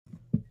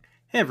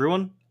Hey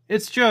everyone,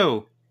 it's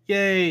Joe.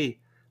 Yay.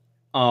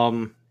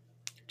 Um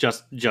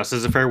just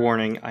as a fair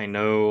warning, I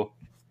know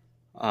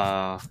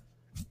uh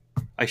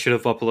I should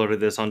have uploaded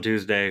this on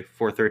Tuesday,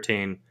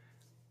 413.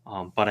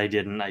 But I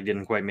didn't. I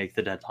didn't quite make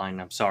the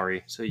deadline. I'm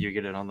sorry. So you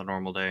get it on the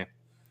normal day.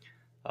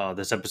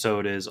 This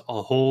episode is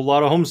a whole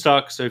lot of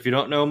Homestuck, so if you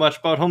don't know much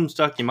about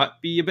Homestuck, you might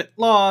be a bit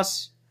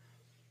lost.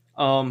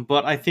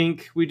 But I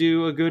think we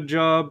do a good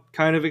job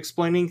kind of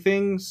explaining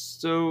things,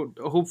 so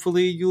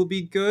hopefully you'll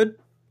be good.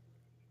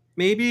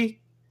 Maybe.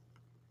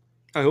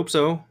 I hope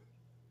so.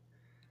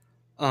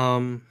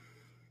 Um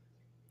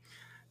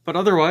But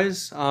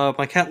otherwise,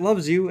 my cat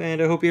loves you,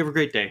 and I hope you have a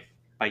great day.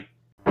 Bye.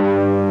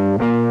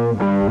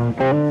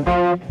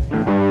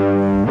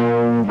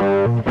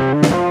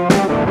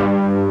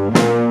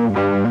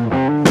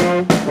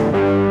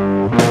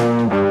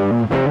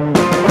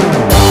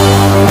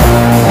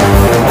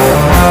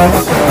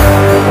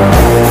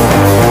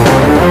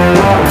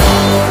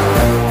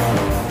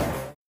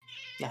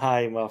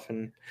 Hi,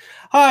 Muffin.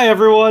 Hi,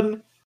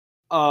 everyone.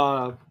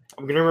 I'm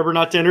gonna remember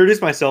not to introduce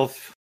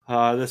myself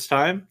this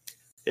time.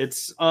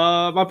 It's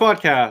my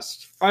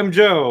podcast. I'm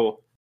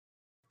Joe.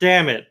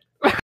 Damn it.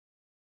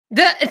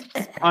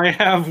 I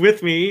have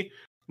with me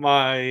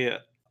my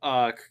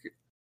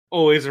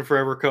always and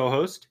forever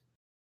co-host.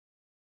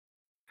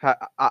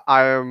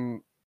 I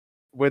am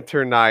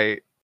Winter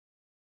Night.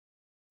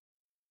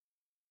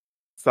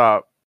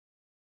 Sup?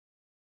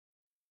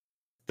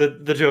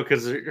 The joke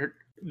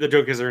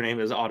is her name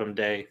is Autumn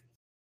Day.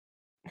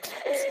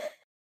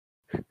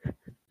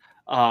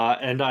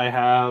 And I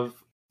have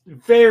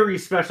very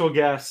special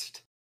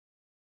guest.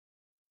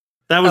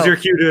 That was your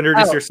cue to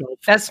introduce yourself.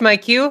 That's my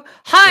cue.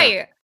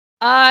 Hi,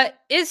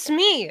 it's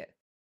me,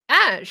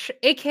 Ash,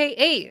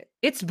 aka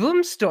it's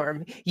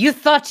Boomstorm. You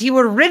thought you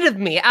were rid of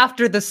me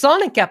after the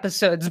Sonic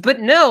episodes, but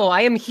no,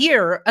 I am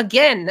here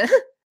again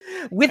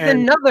with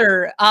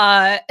another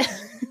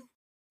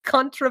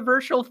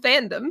controversial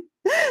fandom.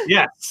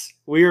 Yes,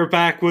 we are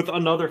back with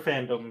another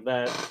fandom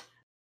that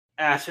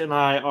Ash and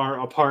I are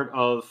a part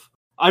of.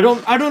 I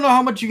don't know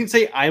how much you can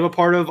say I'm a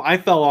part of. I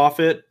fell off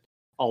it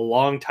a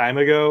long time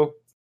ago.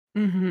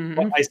 Mm-hmm.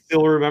 But I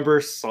still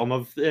remember some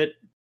of it.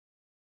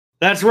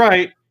 That's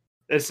right.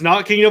 It's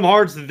not Kingdom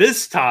Hearts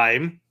this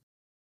time.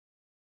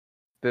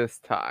 This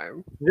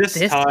time.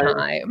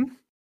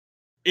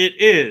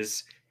 It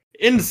is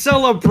in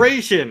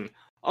celebration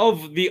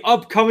of the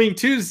upcoming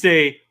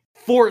Tuesday,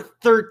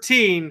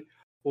 4/13.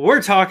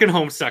 We're talking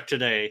Homestuck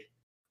today.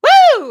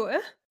 Woo!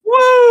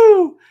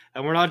 Woo!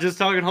 And we're not just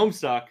talking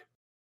Homestuck.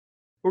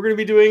 We're going to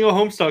be doing a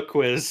Homestuck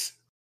quiz.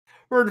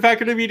 We're in fact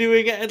going to be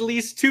doing at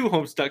least 2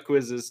 Homestuck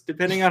quizzes,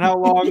 depending on how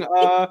long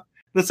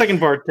the second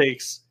part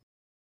takes.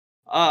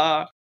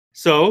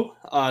 So,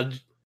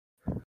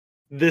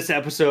 this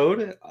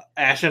episode,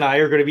 Ash and I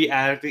are going to be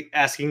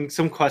asking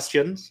some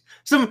questions,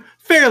 some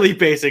fairly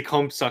basic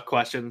Homestuck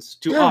questions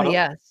to Autumn.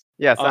 Yes.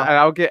 Yes, and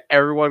I'll get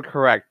everyone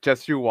correct.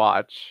 Just you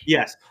watch.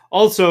 Yes.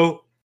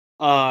 Also,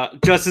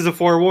 just as a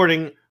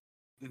forewarning,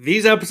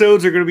 these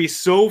episodes are going to be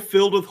so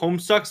filled with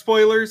Homestuck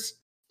spoilers.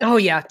 Oh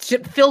yeah,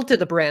 filled to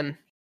the brim.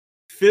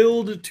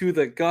 Filled to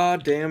the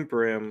goddamn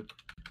brim.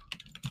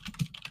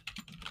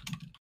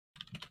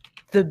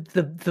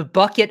 The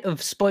bucket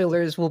of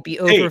spoilers will be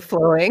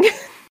overflowing.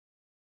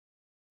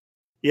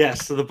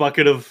 Yes, so the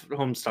bucket of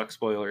Homestuck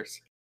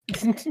spoilers.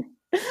 Gonna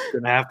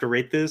have to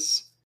rate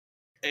this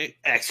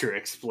extra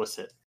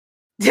explicit.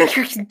 So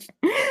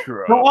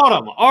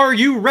Autumn, are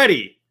you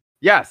ready?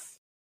 Yes.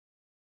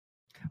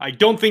 I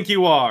don't think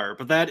you are,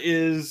 but that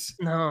is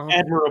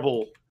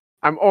admirable.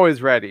 I'm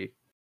always ready.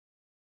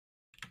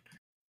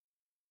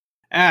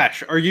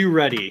 Ash, are you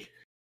ready?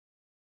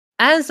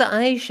 As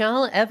I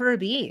shall ever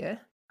be.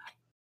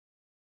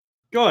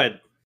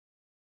 Good.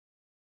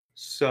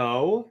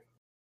 So,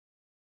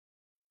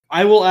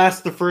 I will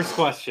ask the first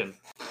question.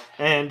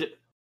 And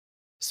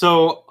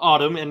so,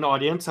 Autumn and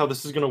audience, how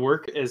this is going to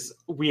work is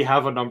we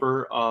have a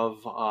number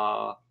of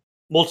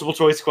multiple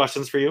choice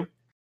questions for you.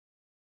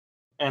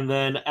 And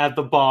then at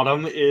the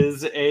bottom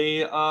is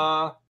a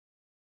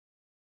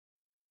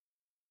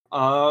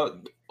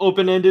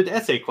open-ended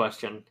essay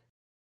question.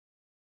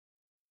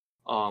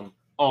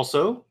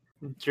 Also,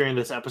 during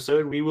this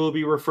episode, we will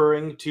be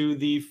referring to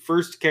the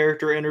first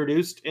character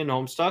introduced in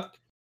Homestuck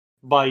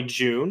by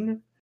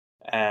June,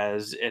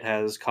 as it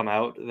has come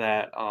out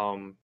that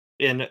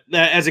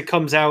as it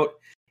comes out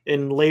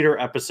in later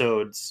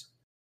episodes,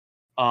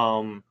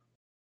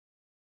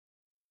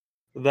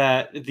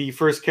 that the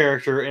first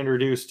character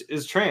introduced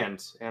is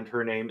trans, and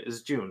her name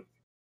is June.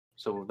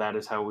 So that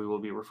is how we will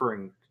be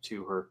referring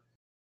to her.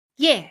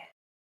 Yeah.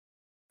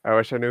 I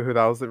wish I knew who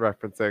that was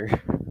referencing.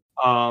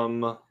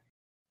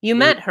 You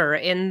met her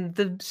in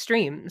the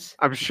streams.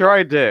 I'm sure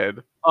I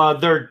did.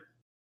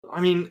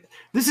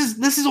 This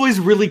is always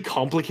really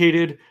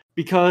complicated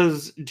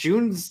because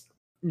June's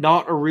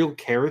not a real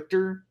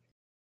character.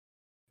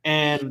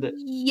 And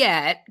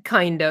yeah,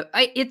 kind of.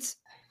 It's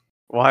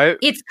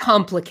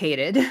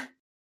complicated.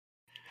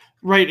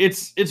 Right,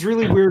 it's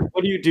really weird.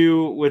 What do you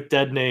do with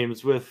dead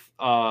names with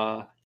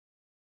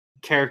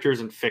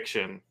characters in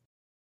fiction.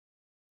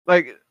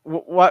 Like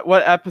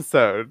what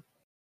episode?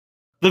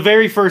 The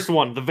very first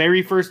one. The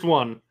very first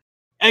one.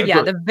 Egbert.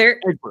 Yeah, the very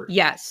Egbert.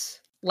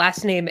 yes.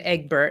 Last name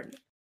Egbert.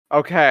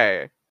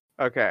 Okay.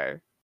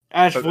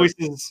 Ash Okay.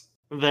 voices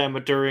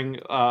them during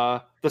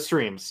the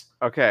streams.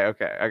 Okay.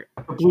 The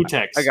blue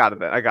text. I got it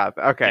then.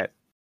 Okay.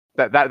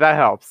 That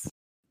helps.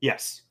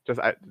 Yes. Just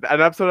an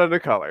episode under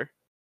color.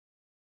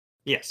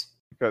 Yes.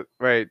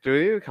 Wait, do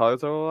any of the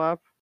colors overlap?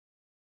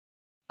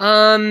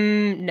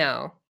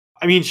 No.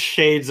 I mean,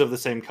 shades of the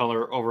same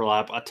color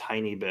overlap a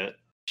tiny bit.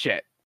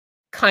 Shit.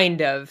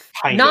 Kind of.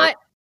 Kind Not.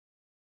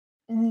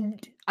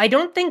 I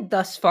don't think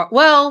thus far.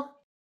 Well,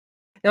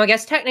 no. I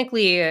guess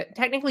technically,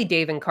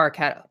 Dave and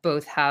Karkat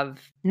both have.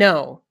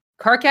 No,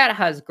 Karkat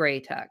has gray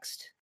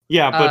text.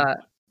 Yeah, but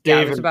yeah, I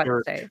Dave was and about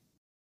Dirk. to say.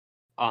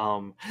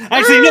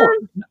 Actually, no.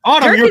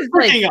 Autumn, Dirk you're is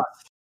like- tricking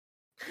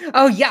us.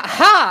 Oh yeah,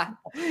 ha!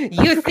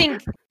 You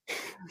think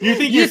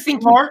You're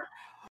smart?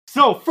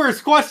 So,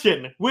 first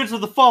question: which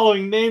of the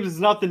following names is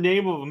not the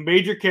name of a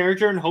major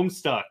character in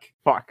Homestuck?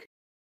 Fuck.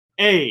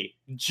 A.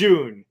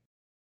 June.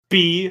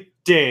 B.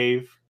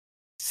 Dave.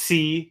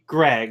 C.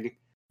 Greg.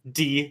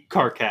 D.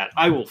 Karkat.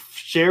 I will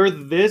share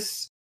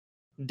this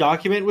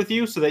document with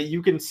you so that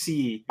you can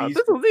see these.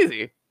 This was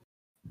easy.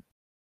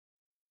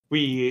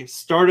 We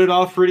started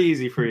off pretty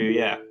easy for you,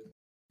 yeah.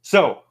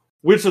 So,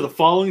 which of the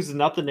following is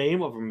not the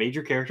name of a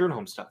major character in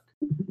Homestuck?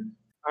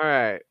 All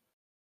right.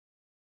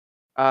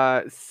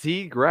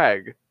 C.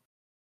 Greg.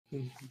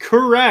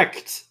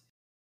 Correct.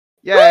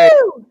 Yay.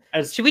 Woo!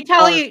 As Should we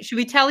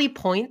tally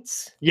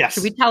points? yes,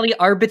 Should we tally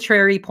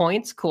arbitrary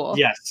points? Cool.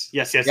 yes,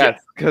 yes, Yes,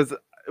 because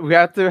we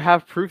have to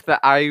have proof that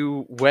I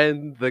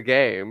win the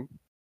game.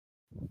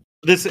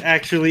 This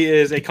actually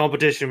is a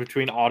competition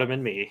between Autumn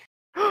and me.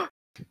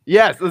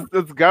 Yes,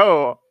 let's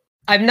go.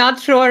 I'm not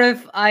sure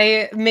if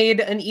I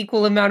made an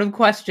equal amount of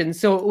questions,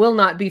 so it will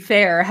not be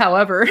fair.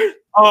 However,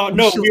 Oh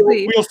no, shall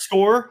see. we'll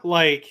score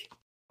like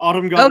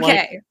Autumn got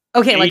okay,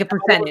 like a 8 out of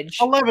percentage.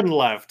 11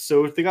 left,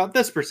 so if they got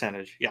this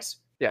percentage, yes.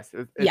 Yes.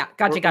 Yeah,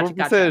 gotcha.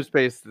 Percentage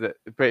based.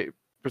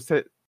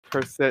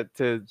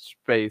 Percentage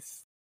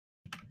based.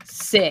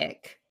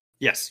 Sick.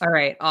 Yes. All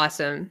right,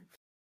 awesome.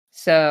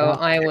 So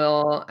I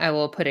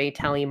will put a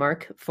tally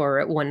mark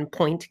for 1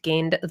 point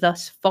gained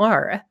thus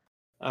far.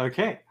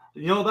 Okay.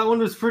 You know, that one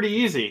was pretty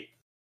easy.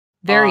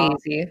 Very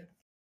easy.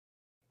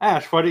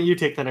 Ash, why don't you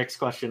take the next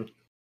question?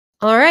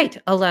 All right,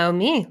 allow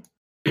me.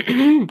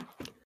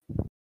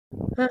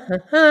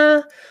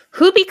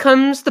 Who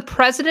becomes the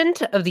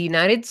president of the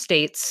United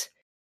States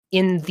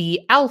in the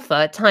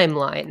Alpha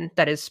timeline?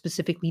 That is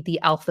specifically the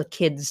Alpha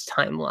Kids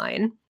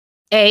timeline.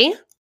 A.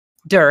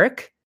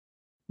 Dirk.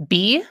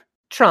 B.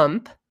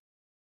 Trump.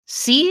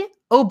 C.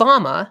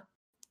 Obama.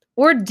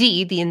 Or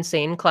D. The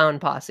Insane Clown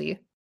Posse.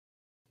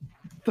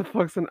 What the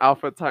fuck's an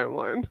alpha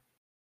timeline?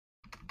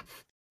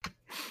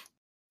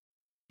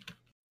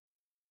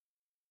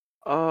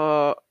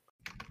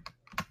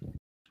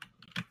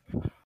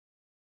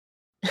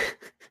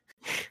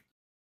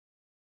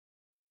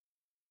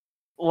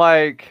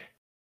 Like,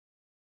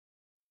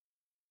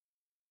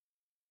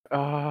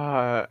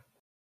 I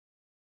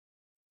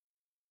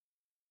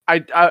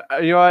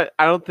you know what?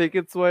 I don't think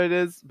it's what it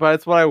is, but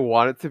it's what I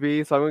want it to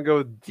be. So I'm gonna go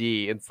with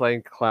D,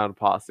 Insane Clown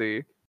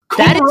Posse.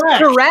 That is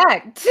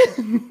correct.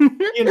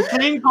 The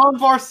Insane Clown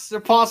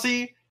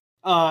Posse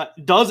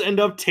does end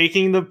up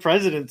taking the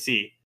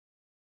presidency.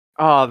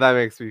 Oh, that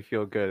makes me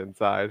feel good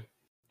inside.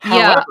 Yeah.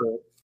 However,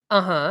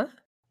 Uh-huh.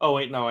 oh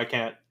wait, no, I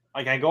can't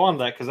go on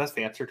that because that's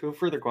the answer to a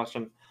further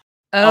question.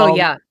 Oh,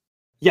 yeah.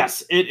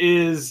 Yes, it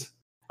is.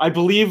 I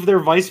believe their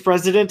vice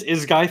president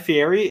is Guy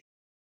Fieri.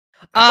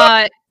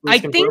 I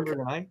Please think- confirm or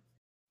deny.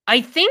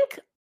 I think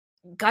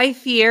Guy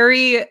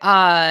Fieri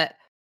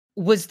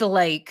was the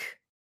like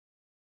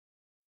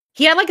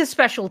he had like a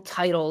special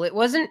title. It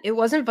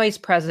wasn't vice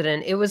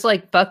president. It was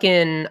like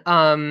fucking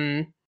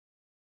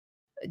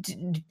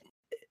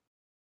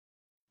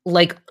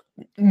like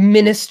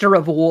Minister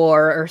of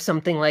War or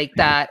something like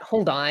that.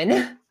 Hold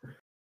on.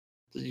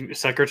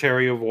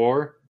 Secretary of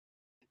War.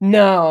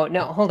 No,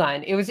 hold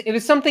on. It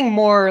was something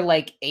more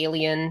like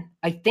alien,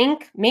 I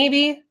think,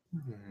 maybe.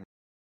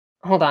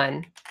 Hold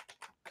on.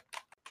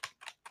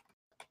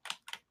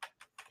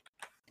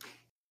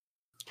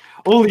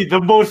 Only the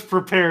most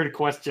prepared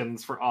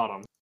questions for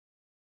Autumn.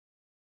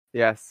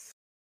 Yes.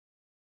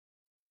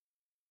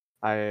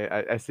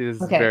 I see this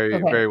is Okay,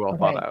 very well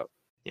thought okay. out.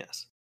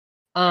 Yes.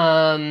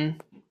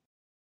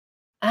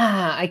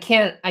 I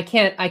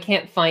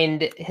can't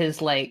find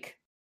his like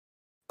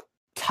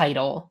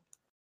title.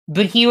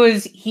 But he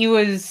was He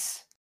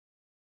was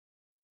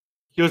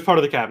part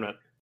of the cabinet.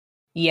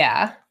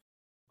 yeah.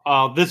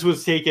 This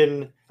was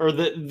taken, or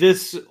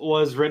this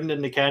was written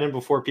into canon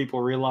before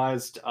people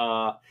realized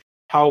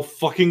how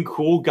fucking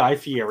cool Guy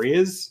Fieri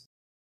is.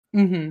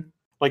 Mm-hmm.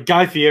 Like,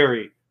 Guy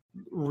Fieri,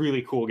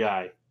 really cool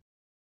guy.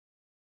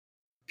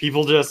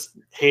 People just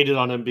hated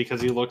on him because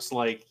he looks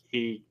like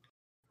he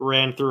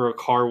ran through a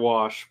car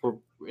wash where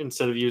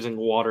instead of using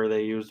water,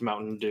 they used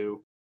Mountain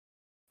Dew.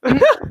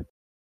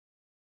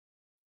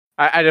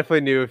 I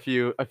definitely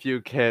knew a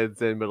few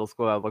kids in middle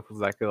school that looked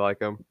exactly like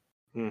him.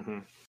 Mm-hmm.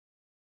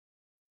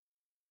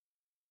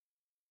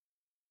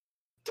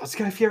 Does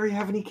Guy Fieri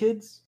have any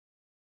kids?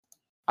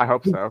 I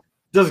hope so.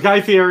 Does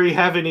Guy Fieri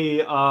have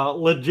any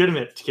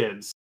legitimate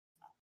kids?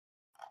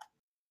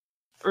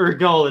 Or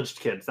acknowledged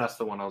kids? That's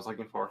the one I was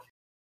looking for.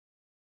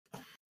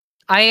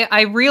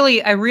 I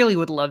really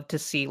would love to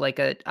see like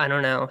I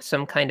don't know,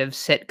 some kind of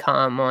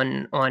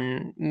sitcom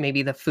on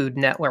maybe the Food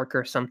Network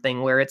or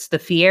something where it's the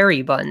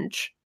Fieri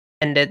bunch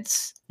and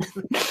it's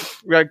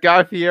We got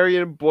Guy Fieri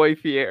and Boy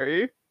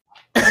Fieri.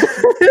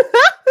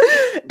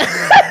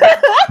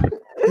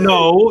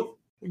 No,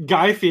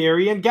 Guy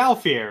Fieri and Gal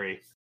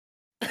Fieri.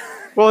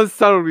 Well, his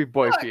son would be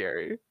Boy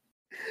Fieri.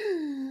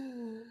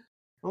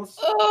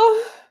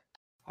 Oh.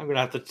 I'm gonna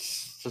have to.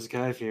 Does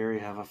Guy Fieri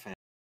have a family?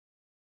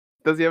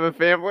 Does he have a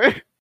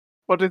family?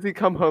 What does he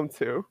come home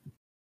to?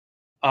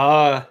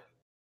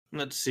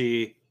 Let's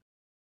see.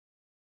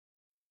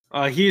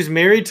 He's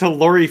married to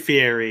Lori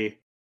Fieri,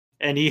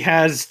 and he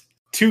has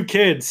 2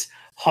 kids: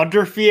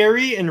 Hunter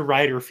Fieri and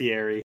Ryder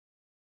Fieri.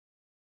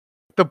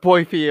 The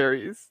Boy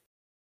Fieris.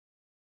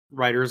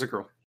 Ryder is a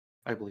girl,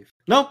 I believe.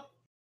 No,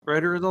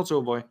 Ryder is also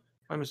a boy.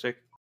 My mistake.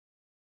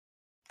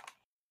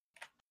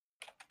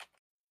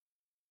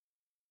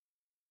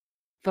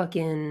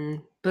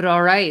 Fucking, but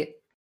all right.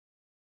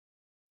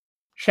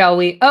 Shall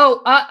we?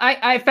 Oh,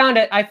 I found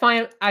it. I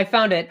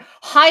found it.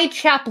 High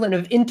Chaplain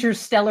of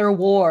Interstellar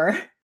War.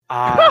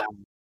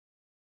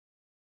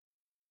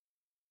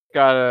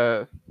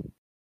 Gotta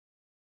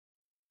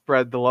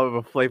spread the love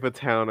of Flava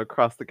Town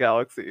across the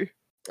galaxy.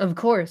 Of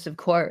course, of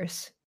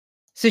course.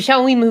 So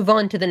shall we move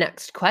on to the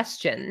next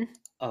question?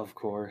 Of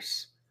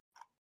course.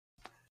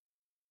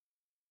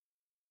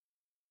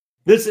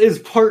 This is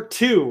part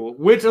 2.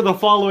 Which of the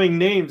following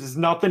names is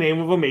not the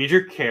name of a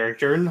major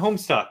character in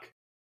Homestuck?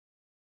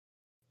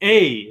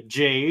 A.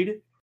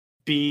 Jade,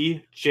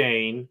 B.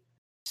 Jane,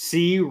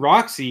 C.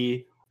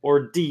 Roxy,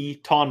 or D.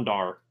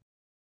 Tondar?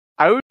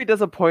 I would be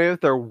disappointed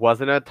if there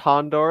wasn't a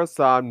Tondor,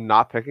 so I'm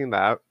not picking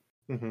that.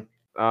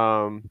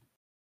 Mm-hmm.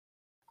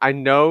 I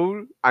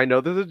know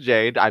there's a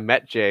Jade. I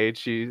met Jade.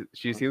 She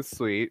seems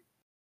sweet.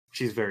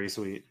 She's very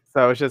sweet.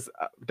 So it's just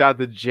down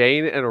to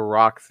Jane and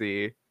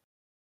Roxy.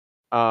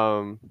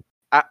 I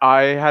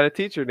had a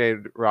teacher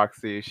named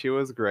Roxy. She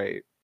was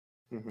great.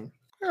 Mm-hmm.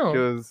 Oh. She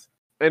was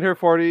in her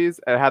 40s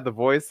and had the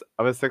voice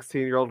of a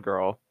 16-year-old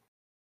girl.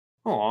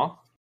 Aw.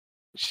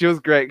 She was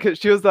great because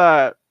she was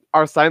our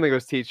sign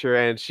language teacher,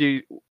 and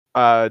she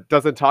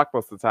doesn't talk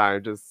most of the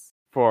time just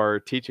for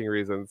teaching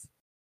reasons.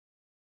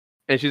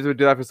 And she's been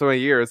doing that for so many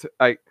years.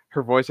 Like,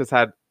 her voice just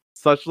had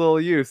such little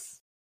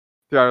use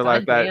throughout her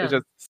life that it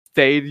just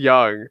stayed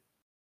young.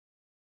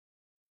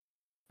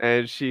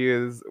 And she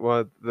is one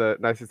of the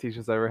nicest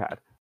teachers I ever had.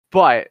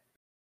 But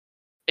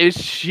is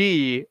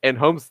she in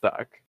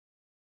Homestuck?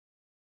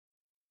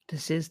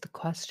 This is the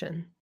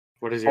question.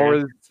 What is your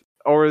answer?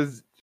 Or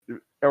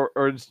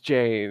is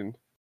Jane?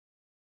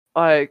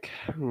 Like,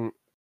 I'm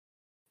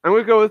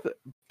gonna go with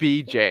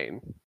B.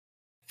 Jane.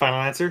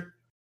 Final answer?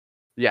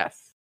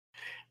 Yes.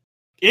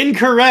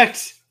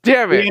 Incorrect!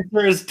 Damn it! The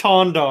answer is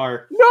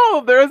Tondar.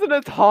 No, there isn't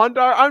a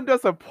Tondar. I'm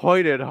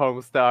disappointed,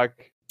 Homestuck.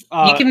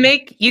 You can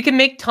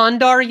make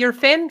Tondar your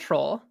fan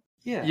troll.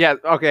 Yeah. Yeah.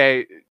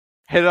 Okay.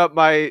 Hit up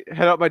my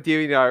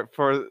DeviantArt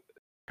for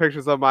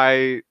pictures of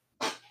my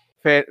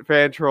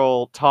fan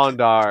troll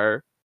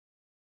Tondar.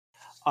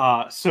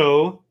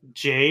 So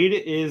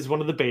Jade is one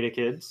of the beta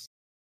kids.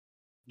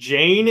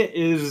 Jane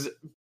is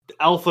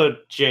Alpha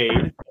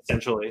Jade,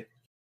 essentially.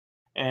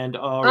 And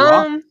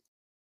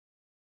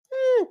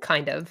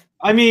kind of.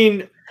 I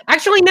mean,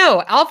 actually,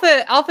 no.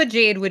 Alpha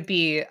Jade would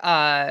be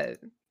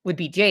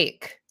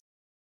Jake.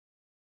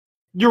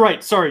 You're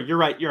right. Sorry, you're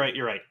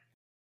right.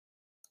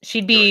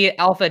 She'd be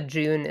Alpha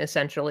June,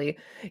 essentially.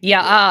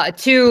 Yeah.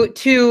 To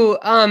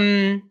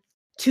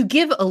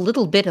give a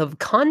little bit of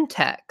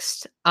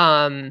context,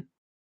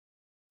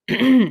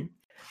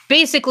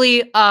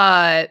 basically,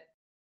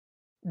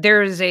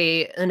 there's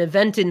an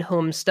event in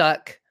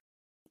Homestuck,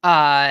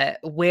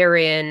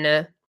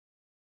 wherein.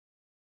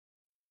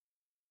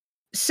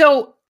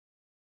 So,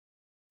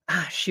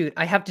 shoot,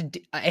 I have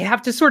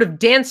to sort of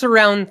dance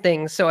around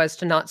things so as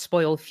to not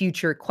spoil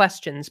future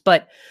questions.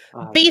 But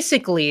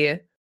basically,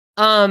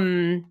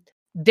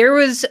 there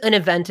was an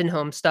event in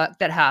Homestuck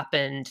that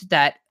happened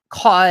that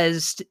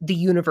caused the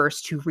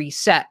universe to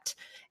reset,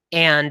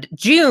 and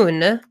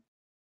June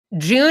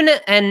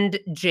and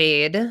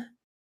Jade,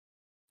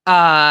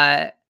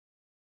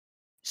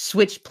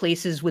 switched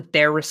places with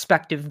their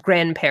respective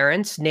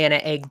grandparents, Nana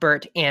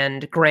Egbert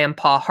and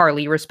Grandpa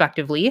Harley,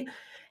 respectively.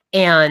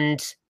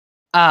 And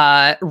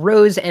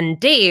Rose and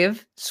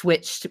Dave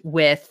switched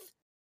with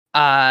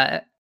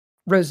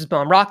Rose's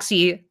mom,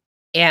 Roxy,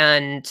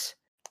 and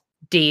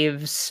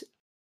Dave's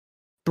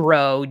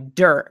bro,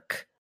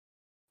 Dirk.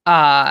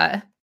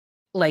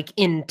 Like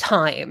in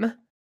time.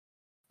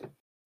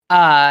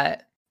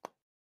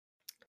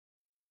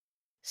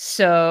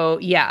 So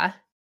yeah.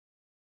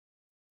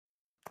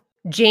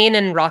 Jane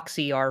and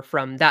Roxy are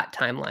from that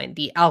timeline,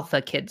 the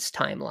Alpha Kids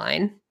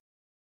timeline.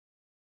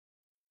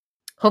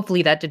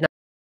 Hopefully that did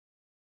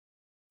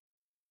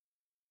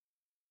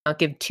not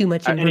give too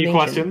much information. Any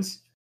questions?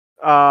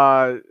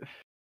 I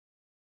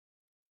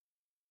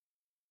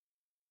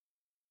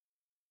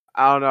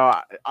don't know.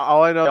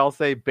 All I know, I'll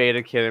say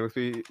Beta Kid.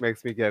 It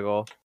makes me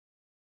giggle.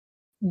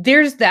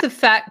 There's the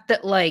fact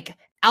that like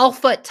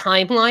Alpha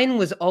timeline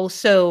was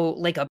also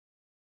like a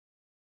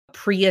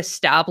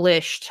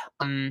pre-established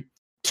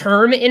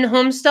term in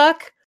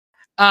Homestuck,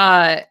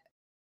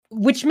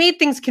 which made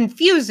things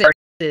confusing.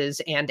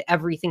 And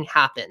everything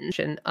happened.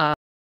 And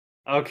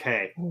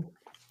okay.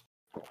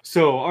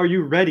 So, are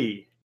you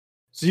ready?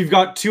 So you've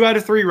got 2 out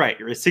of 3 right.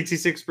 You're at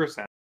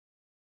 66%.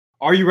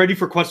 Are you ready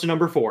for question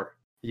number 4?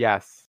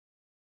 Yes.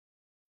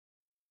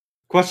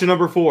 Question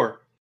number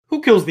 4.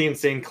 Who kills the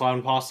insane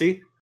clown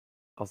posse?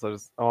 Also,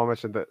 I want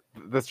to mention that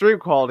the stream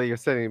quality you're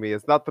sending me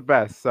is not the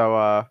best,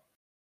 so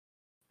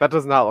that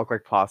does not look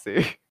like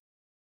Posse.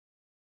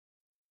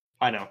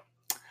 I know.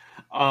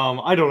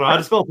 I don't know how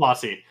to spell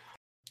posse.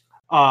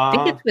 I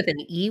think it's with an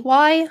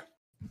EY.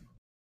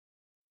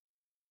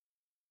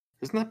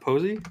 Isn't that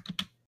Posey?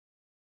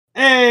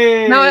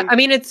 Hey! No, I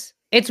mean it's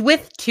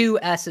with 2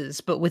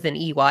 S's, but with an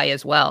EY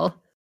as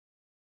well.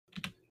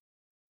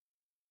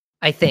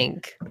 I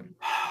think.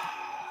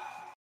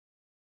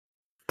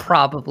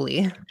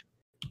 Probably.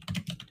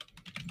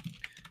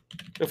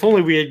 If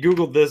only we had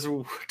Googled this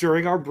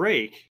during our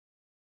break.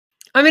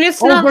 I mean,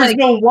 it's not there's like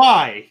no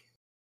Y.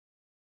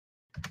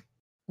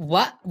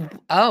 What?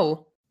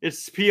 Oh,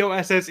 It's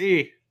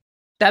Posse.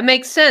 that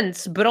makes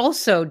sense. But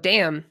also,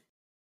 damn,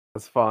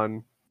 That's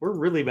fun. We're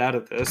really bad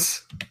at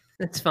this.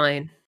 that's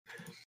fine.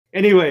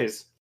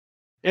 Anyways,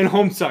 in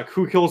Homestuck,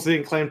 who kills the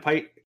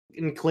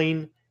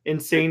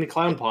insane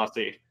clown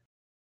posse?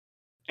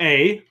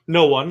 A.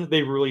 No one.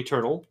 They rule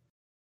eternal.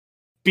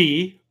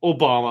 B.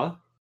 Obama.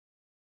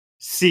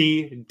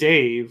 C.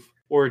 Dave.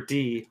 Or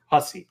D.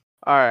 Hussey.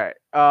 All right.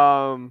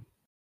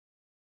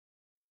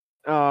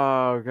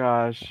 Oh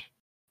gosh.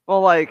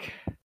 Well, like,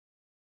 it's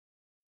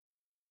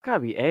gotta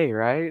be A,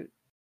 right?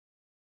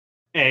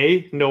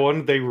 A. No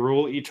one. They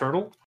rule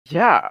eternal.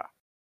 Yeah.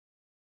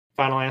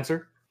 Final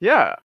answer.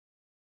 Yeah.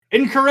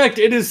 Incorrect.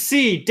 It is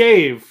C.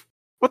 Dave.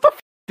 What the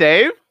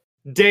Dave?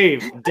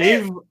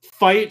 Dave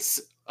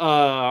fights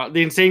the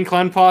insane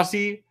clown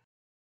posse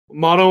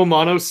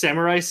mono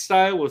samurai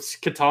style with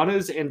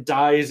katanas and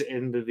dies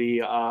in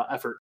the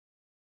effort.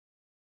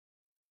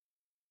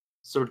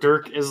 So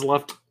Dirk is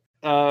left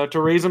to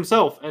raise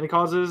himself and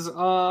causes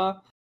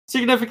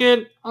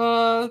significant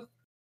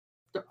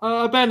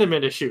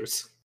abandonment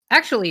issues.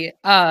 Actually,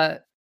 I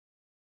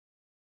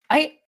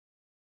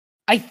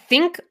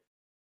think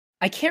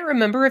I can't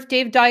remember if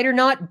Dave died or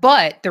not,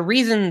 but the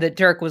reason that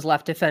Dirk was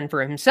left to fend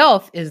for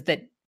himself is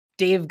that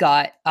Dave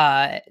got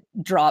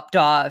dropped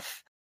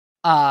off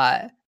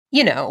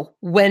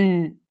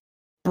when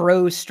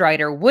Bro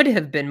Strider would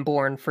have been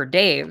born for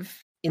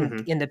Dave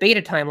in the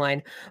beta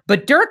timeline,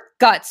 but Dirk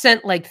got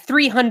sent like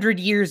 300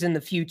 years in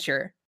the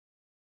future.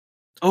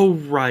 Oh,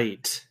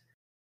 right.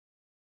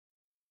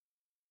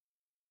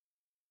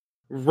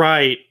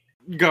 Right.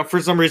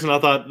 For some reason, I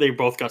thought they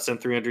both got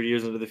sent 300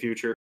 years into the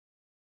future.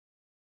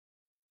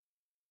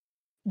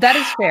 That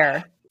is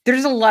fair.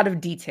 There's a lot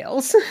of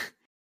details.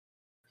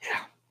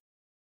 Yeah.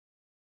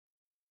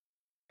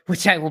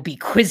 Which I will be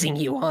quizzing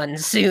you on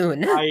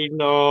soon. I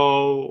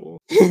know.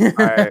 All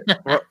right.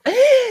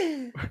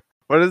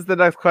 What is the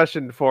next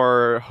question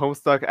for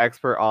Homestuck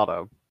expert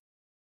Autumn?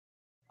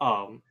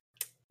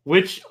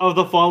 Which of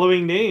the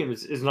following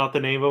names is not the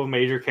name of a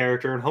major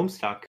character in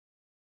Homestuck?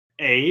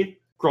 A.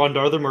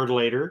 Grondar the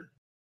Myrtleator.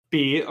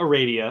 B.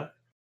 Aradia.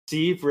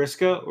 C.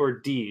 Vriska. Or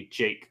D.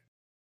 Jake.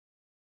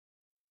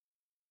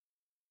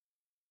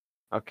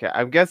 Okay,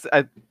 I'm guessing.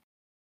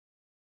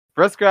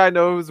 Vriska, I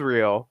know is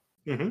real.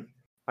 Mm-hmm.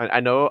 I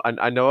know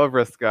of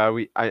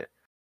Vriska.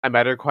 I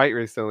met her quite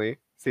recently.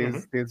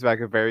 Seems like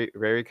a very,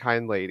 very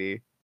kind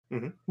lady.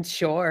 Mm-hmm.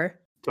 Sure.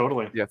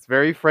 Totally. Yes,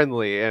 very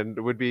friendly and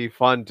would be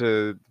fun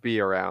to be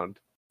around.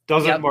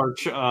 Doesn't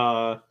march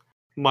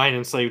mind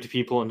enslaved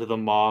people into the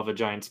maw of a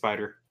giant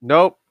spider.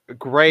 Nope.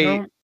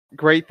 Great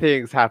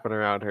things happen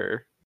around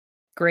her.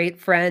 Great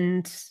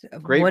friend.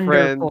 Great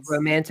wonderful friends.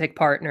 romantic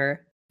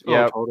partner.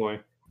 Yeah, totally.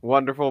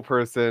 Wonderful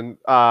person.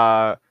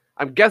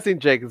 I'm guessing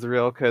Jake is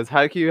real because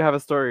how can you have a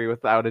story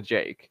without a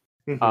Jake?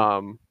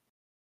 Mm-hmm.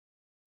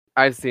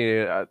 I've seen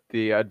it at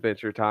the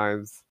Adventure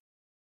Times.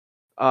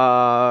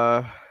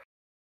 What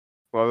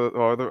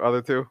were the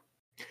other two?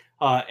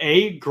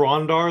 A.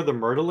 Grondar the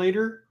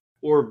Myrtleator,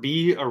 or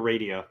B.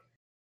 Aradia.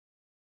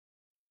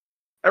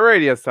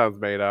 Aradia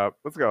sounds made up.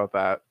 Let's go with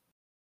that.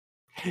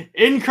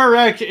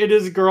 Incorrect. It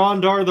is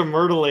Grondar the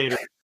Myrtleator.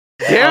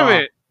 Damn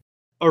it!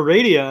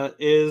 Aradia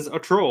is a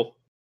troll.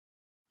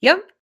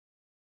 Yep.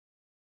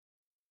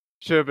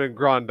 Should have been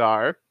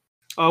Grondar.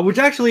 Which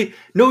actually,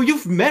 no,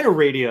 you've met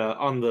Aradia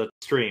on the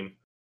stream.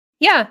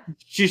 Yeah.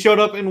 She showed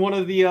up in one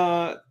of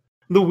the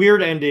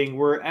weird ending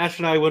where Ash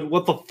and I went,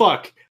 "What the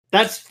fuck?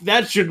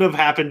 That shouldn't have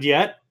happened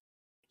yet."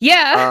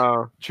 Yeah,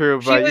 Oh,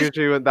 true. She But was-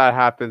 usually when that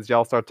happens,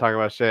 y'all start talking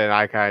about shit, and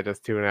I kind of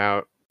just tune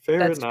out. Fair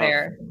that's enough.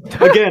 fair.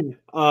 Again,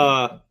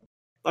 I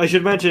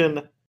should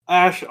mention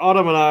Ash,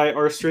 Autumn, and I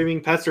are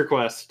streaming Pester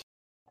Quest,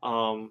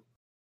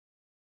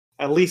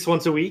 at least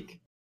once a week.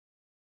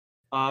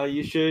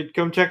 You should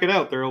come check it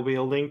out. There will be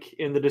a link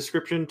in the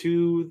description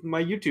to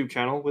my YouTube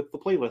channel with the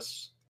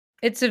playlists.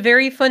 It's a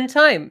very fun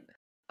time.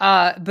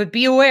 But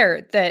be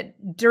aware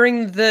that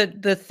during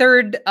the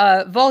third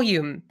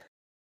volume,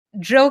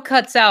 Joe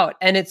cuts out,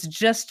 and it's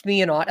just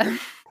me and Autumn.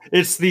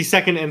 It's the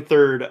second and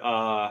third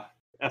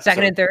episode.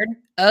 Second and third.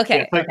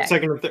 Okay. Yeah, Okay.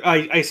 second and third.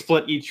 I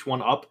split each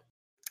one up.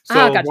 So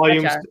Gotcha,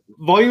 gotcha.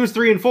 volumes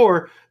 3 and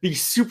 4, the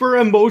super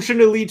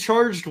emotionally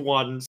charged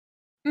ones.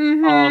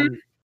 Mhm.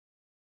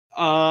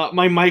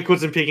 My mic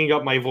wasn't picking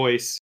up my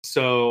voice,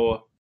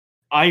 so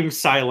I'm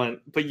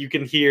silent, but you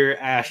can hear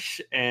Ash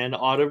and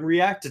Autumn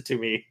reacted to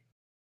me.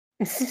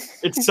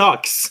 It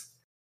sucks.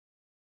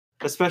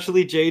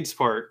 Especially Jade's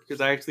part,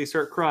 because I actually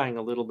start crying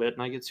a little bit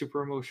and I get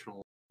super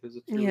emotional. Because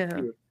it's really Yeah.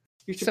 cute.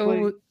 You should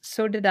play.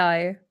 So did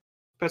I.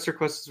 Pester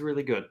Quest is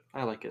really good.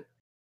 I like it.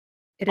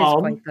 It is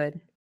quite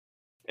good.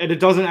 And it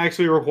doesn't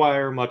actually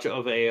require much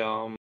of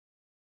a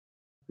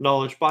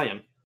knowledge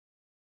buy-in.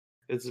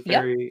 It's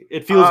very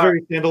it feels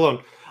very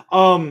standalone.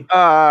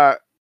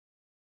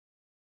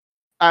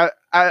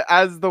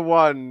 As the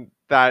one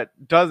that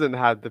doesn't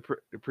have the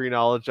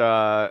pre-knowledge,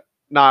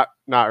 not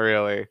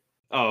really.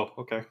 Oh,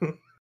 okay.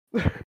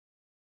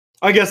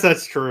 I guess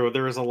that's true.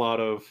 There is a lot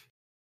of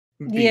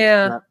beats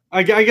Yeah.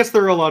 I guess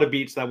there are a lot of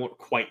beats that won't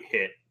quite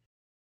hit.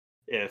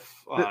 If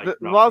A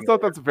lot of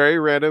stuff that's very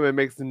random and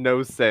makes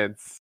no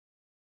sense.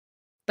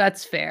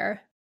 That's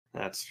fair.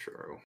 That's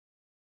true.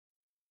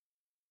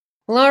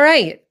 Well, all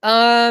right.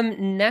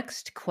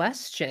 Next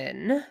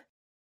question.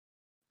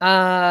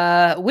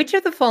 Which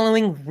of the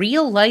following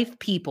real life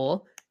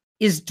people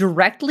is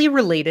directly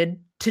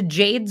related to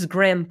Jade's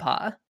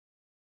grandpa?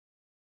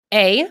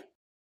 A.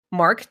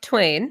 Mark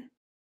Twain.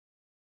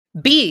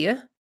 B.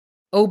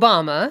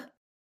 Obama.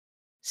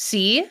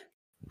 C.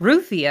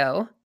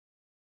 Rufio.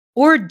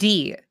 Or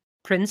D.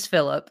 Prince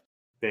Philip.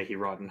 May he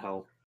rot in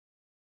hell.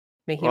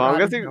 May he Well,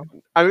 rot in hell.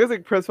 I'm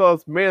guessing Prince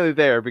Philip's mainly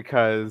there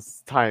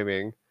because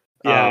timing,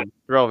 Yeah.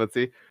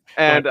 relevancy,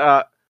 and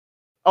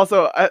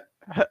also,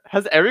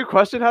 has every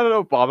question had an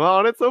Obama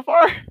on it so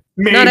far?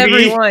 Maybe. Not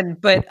everyone,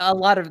 but a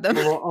lot of them.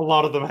 A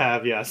lot of them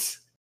have, yes.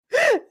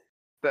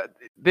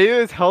 They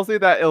either tells me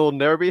that it'll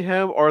never be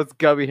him or it's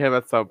gonna be him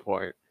at some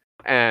point,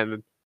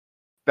 and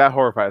that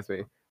horrifies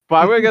me. But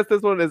I'm gonna guess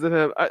this one isn't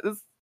him.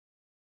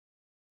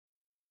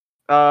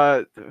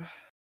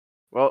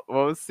 Well, what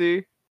was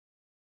C?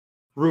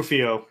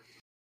 Rufio.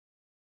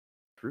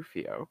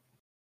 Rufio.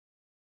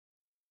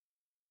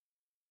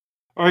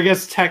 Or I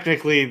guess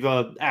technically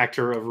the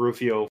actor of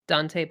Rufio.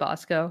 Dante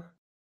Bosco.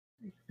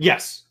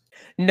 Yes.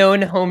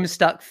 Known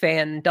Homestuck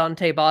fan,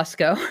 Dante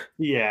Bosco.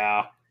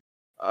 Yeah.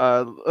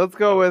 Let's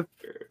go with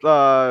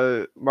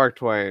Mark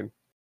Twain.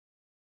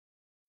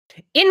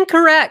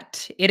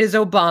 Incorrect. It is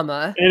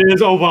Obama. It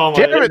is Obama.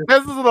 Damn it,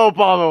 this is an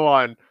Obama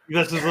one.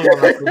 This is the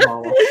one that's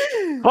Obama.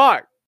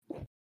 Fuck.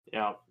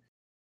 Yeah.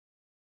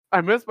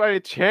 I missed by a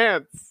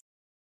chance.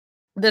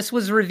 This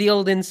was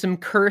revealed in some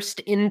cursed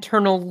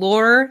internal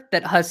lore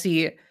that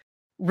Hussey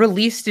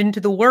released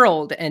into the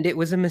world, and it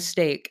was a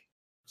mistake.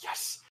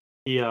 Yes.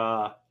 He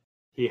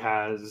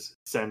has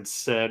since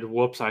said,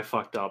 whoops, I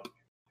fucked up.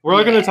 We're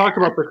not going to talk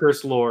about the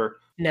cursed lore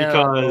No.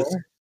 because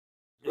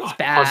It's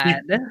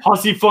bad.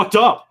 Hussey fucked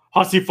up.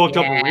 Hussey fucked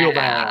up real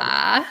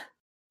bad.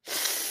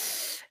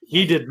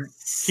 He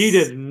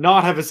did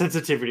not have a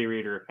sensitivity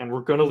reader, and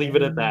we're going to leave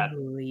it at that.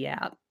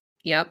 Yeah.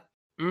 Yep.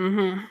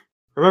 Mm-hmm.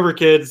 Remember,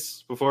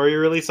 kids, before you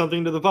release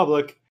something to the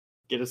public,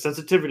 get a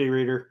sensitivity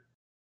reader.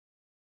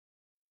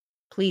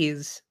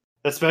 Please.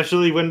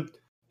 Especially when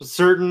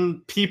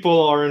certain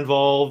people are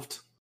involved.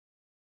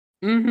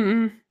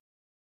 Mm-hmm.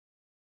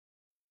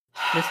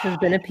 This has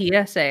been a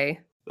PSA.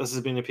 This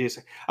has been a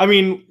PSA. I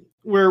mean,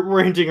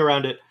 we're hinting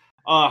around it.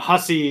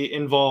 Hussey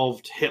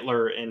involved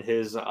Hitler in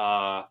his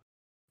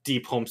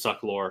deep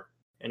Homestuck lore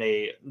in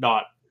a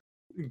not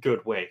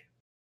good way.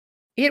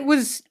 It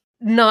was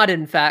not,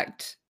 in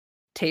fact,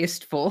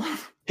 tasteful.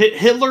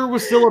 Hitler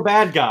was still a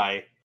bad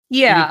guy.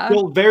 Yeah. He was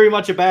still very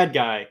much a bad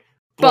guy.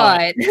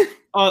 But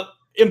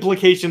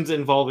implications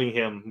involving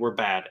him were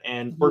bad,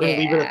 and we're gonna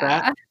leave it at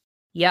that.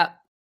 Yep.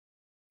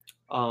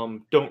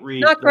 Don't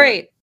read. Not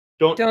great.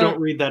 Don't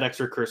read that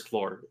extra cursed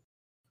lore.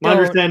 My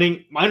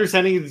understanding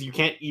is you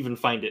can't even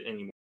find it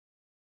anymore,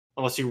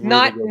 unless you really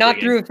not go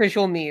digging. through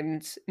official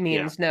memes.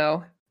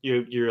 No.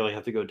 You really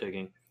have to go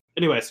digging.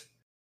 Anyways,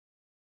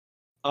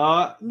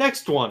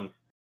 next one.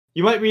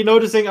 You might be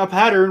noticing a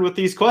pattern with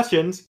these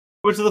questions.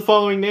 Which of the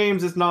following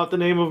names is not the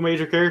name of a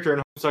major character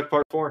in Homestuck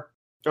Part 4?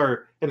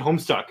 Or in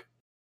Homestuck?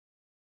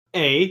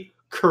 A.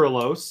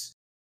 Kurlos.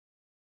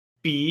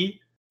 B.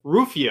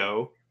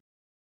 Rufio.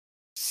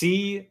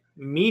 C.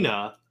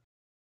 Mina.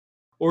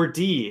 Or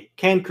D.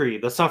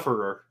 Cancri, the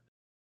Sufferer.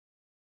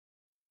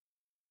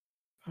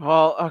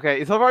 Well,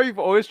 okay. So far, you've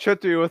always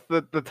tricked me with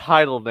the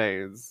title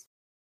names.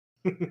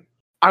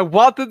 I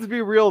want them to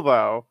be real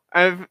though,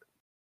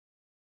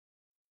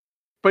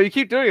 but you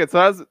keep doing it.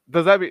 So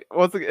does that mean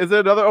is it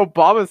another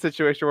Obama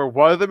situation where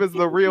one of them is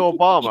the real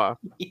Obama?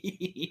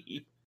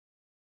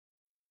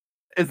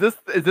 Is this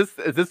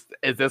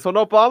one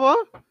Obama?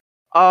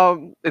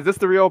 Is this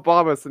the real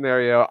Obama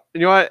scenario?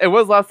 You know what? It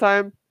was last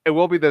time. It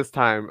will be this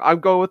time. I'm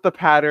going with the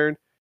pattern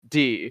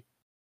D.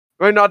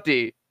 Wait, not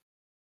D.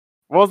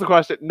 What was the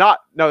question? No.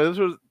 This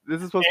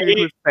is supposed to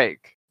include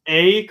fake.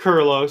 A.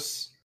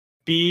 Kurlos,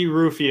 B.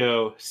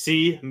 Rufio,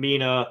 C.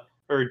 Mina,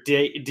 or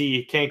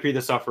D. Cancri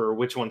the Sufferer.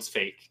 Which one's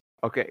fake?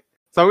 Okay,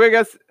 so I'm gonna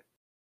guess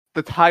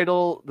the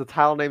title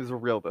names are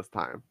real this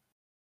time.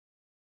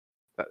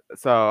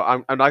 So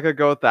I'm not gonna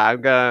go with that.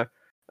 I'm gonna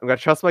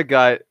trust my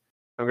gut.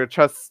 I'm gonna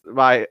trust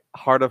my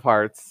heart of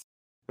hearts.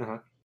 Uh-huh.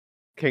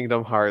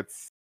 Kingdom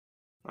Hearts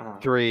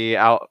 3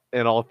 out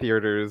in all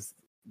theaters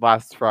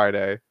last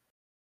Friday.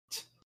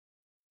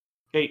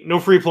 Hey, no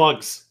free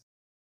plugs.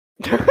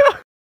 I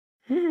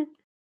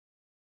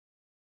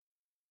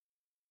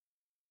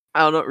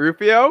don't know,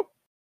 Rufio?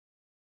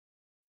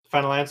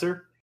 Final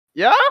answer?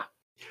 Yeah?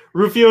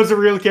 Rufio is a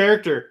real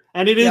character,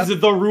 and it is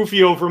the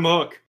Rufio from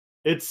Hook.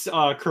 It's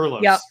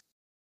Kurlos. Yep.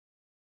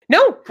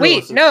 No,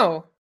 wait, Kurlos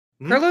no.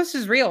 Kurlos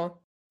is real.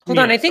 Hold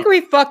Mina, on, I think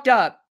we fucked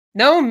up.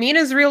 No,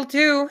 Mina's real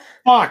too.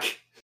 Fuck!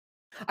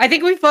 I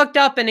think we fucked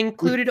up and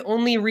included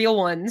only real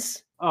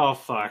ones. Oh,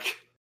 fuck.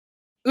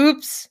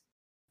 Oops.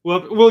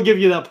 We'll give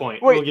you that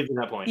point. Wait. We'll give you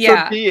that point.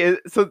 Yeah.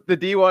 So the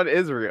D one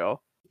is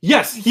real.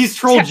 Yes, he's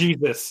Troll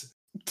Jesus.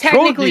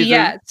 Technically, Jesus.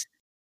 yes.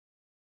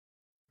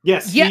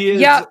 Yes, Yeah, he is.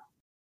 yeah.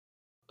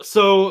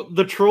 So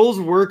the trolls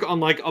work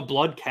on like a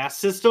blood caste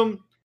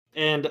system,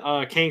 and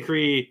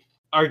Cancri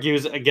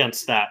argues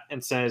against that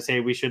and says,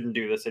 "Hey, we shouldn't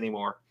do this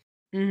anymore."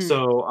 Mhm.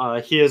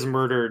 So he is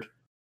murdered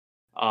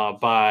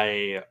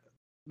by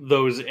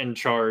those in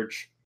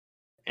charge,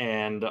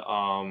 and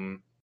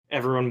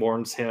everyone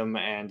mourns him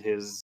and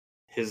his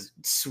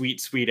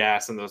sweet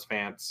ass in those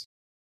pants.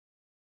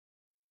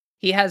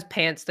 He has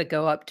pants that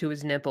go up to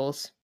his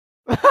nipples.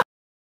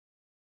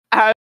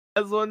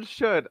 As one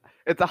should.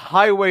 It's a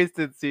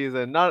high-waisted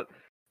season.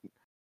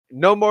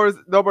 No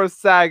more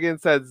sagging,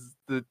 says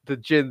the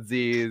Gen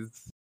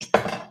Zs.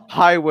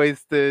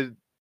 High-waisted,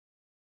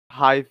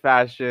 high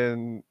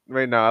fashion.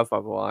 Wait, no, that's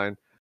not the line.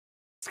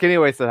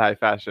 Skinny-waisted high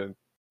fashion.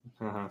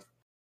 Uh-huh.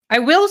 I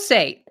will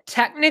say,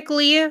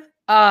 technically,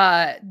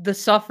 the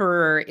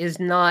Sufferer is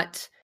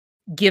not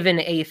given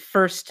a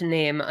first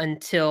name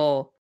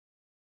until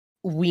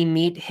we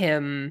meet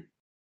him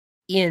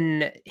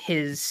in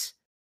his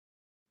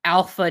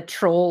alpha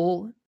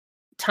troll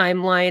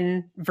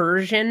timeline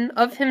version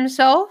of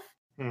himself.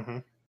 Mm-hmm.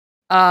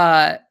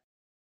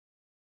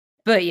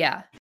 But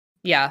yeah,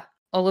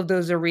 all of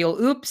those are real.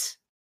 Oops.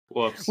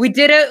 Whoops. We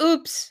did a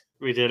oops.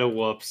 We did a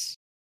whoops.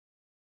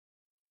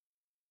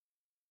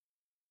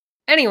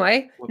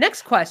 Anyway,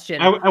 next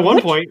question. At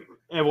one point,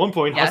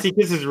 Yes. Hussy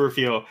kisses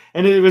Rufio,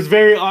 and it was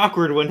very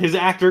awkward when his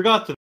actor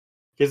got to them,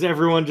 because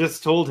everyone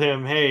just told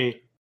him,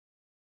 "Hey,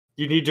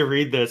 you need to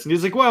read this," and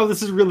he's like, "Wow,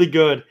 this is really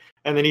good."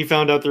 And then he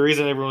found out the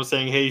reason everyone was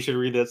saying, "Hey, you should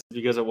read this,"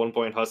 because at one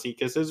point Hussy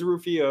kisses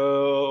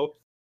Rufio.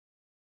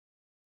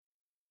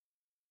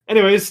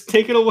 Anyways,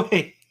 take it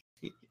away.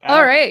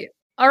 All right.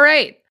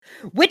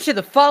 Which of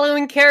the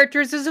following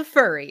characters is a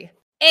furry?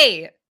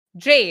 A.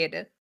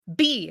 Jade.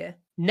 B.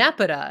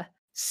 Nepeta.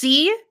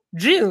 C.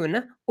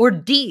 June. Or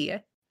D.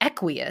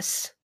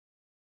 Equius.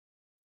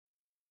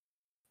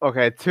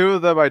 Okay, 2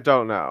 of them I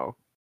don't know.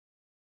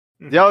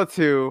 Mhm. The other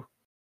 2.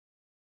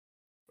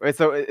 Wait,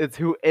 so it's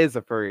who is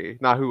a furry,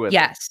 not who is.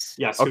 Yes.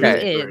 Yes.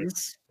 Okay. Who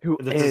is? Who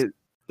This is?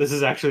 This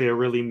is actually a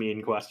really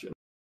mean question.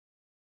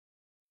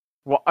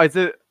 Well, is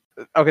it?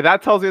 Okay,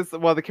 that tells me it's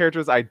one of the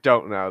characters I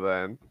don't know.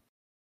 Then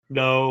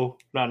No,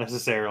 not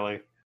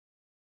necessarily.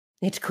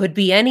 It could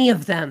be any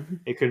of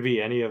them. It could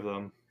be any of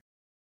them.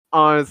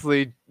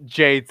 honestly,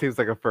 Jade seems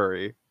like a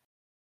furry.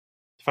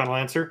 Final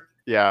answer?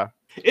 Yeah,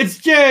 It's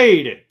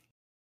Jade!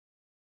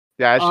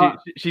 yeah.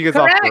 She gets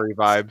off correct. furry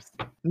vibes.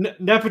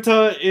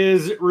 Nepeta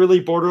is really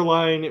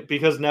borderline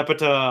because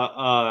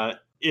Nepeta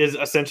is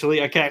essentially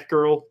a cat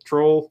girl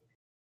troll.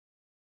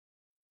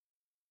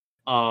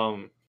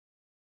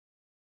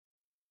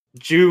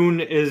 June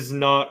is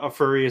not a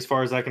furry as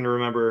far as I can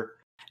remember.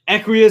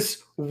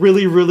 Equius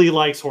really, really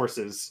likes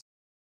horses.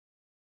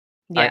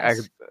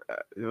 Yes.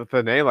 With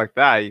a name like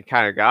that, you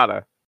kind of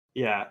gotta.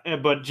 Yeah,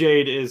 but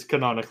Jade is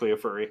canonically a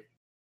furry.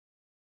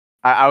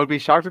 I would be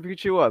shocked if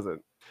she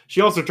wasn't.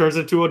 She also turns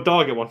into a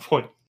dog at one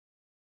point.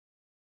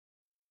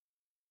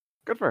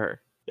 Good for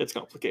her. It's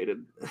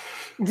complicated.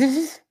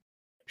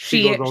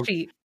 she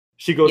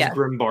She goes yeah.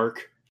 Grimbark.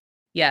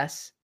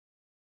 Yes.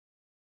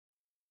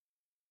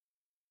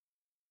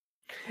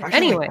 Actually,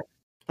 Anyway.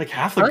 like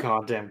half the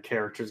goddamn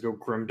characters go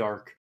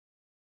Grimdark.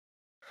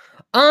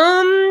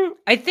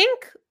 I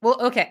think. Well,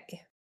 okay.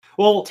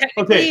 Well,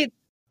 Technically,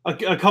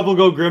 okay. A couple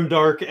go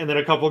Grimdark, and then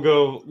a couple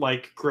go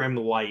like Grim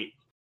Light.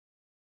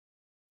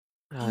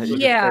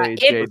 Yeah,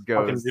 Jade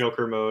Fucking goes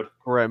Joker mode.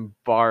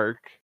 Grimbark.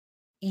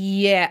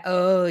 Yeah.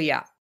 Oh,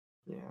 yeah.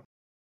 Yeah.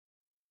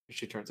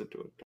 She turns into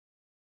a dog.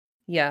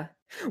 Yeah.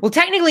 Well,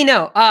 technically,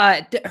 no.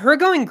 Her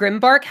going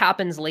Grimbark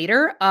happens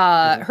later.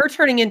 Mhm. Her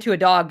turning into a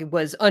dog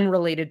was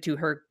unrelated to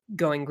her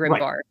going Right.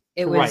 Grimbark.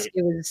 It was.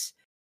 Right.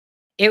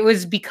 It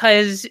was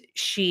because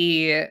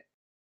she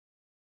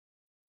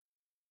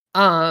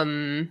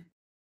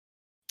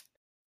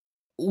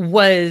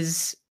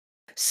was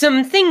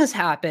some things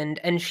happened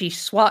and she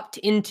swapped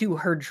into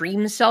her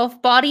dream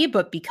self body,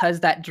 but because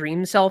that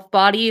dream self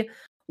body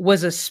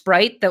was a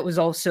sprite that was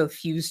also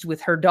fused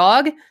with her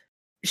dog,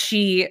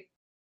 she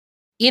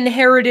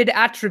inherited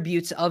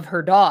attributes of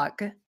her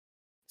dog.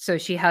 So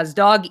she has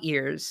dog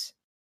ears,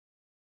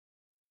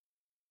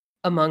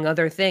 among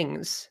other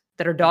things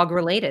that are dog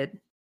related.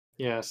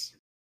 Yes.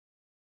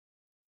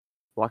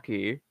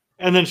 Lucky.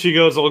 And then she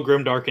goes all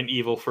grimdark and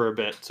evil for a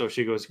bit, so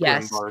she goes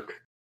Yes. Grimbark.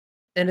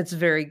 And it's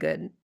very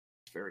good.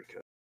 Very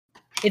good.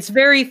 It's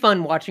very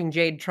fun watching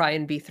Jade try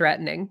and be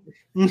threatening.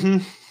 Mm-hmm.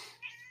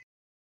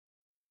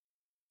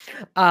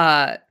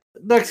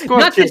 Next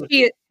Not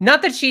question.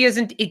 that she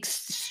isn't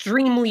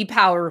extremely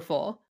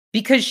powerful,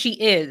 because she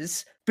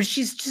is, but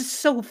she's just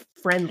so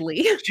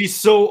friendly. She's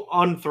so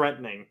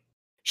unthreatening.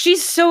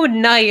 She's so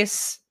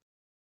nice.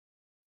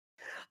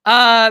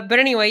 But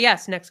anyway,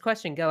 yes, next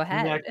question. Go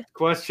ahead. Next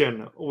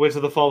question. Which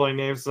of the following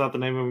names is not the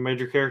name of a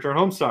major character in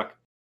Homestuck?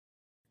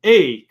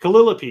 A.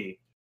 Calliope.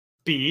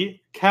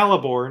 B.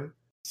 Caliborn.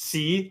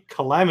 C.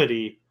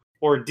 Calamity.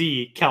 Or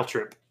D.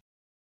 Caltrip.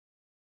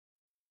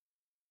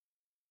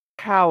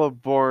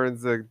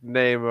 Caliborn's a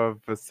name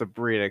of a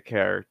Sabrina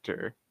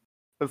character.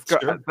 Let's go.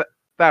 Sure.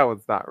 That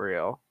one's not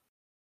real.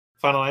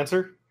 Final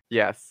answer?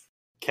 Yes.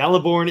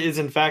 Caliborn is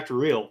in fact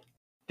real.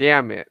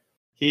 Damn it.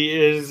 He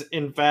is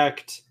in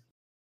fact...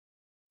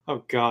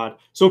 Oh god.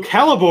 So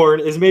Caliborn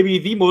is maybe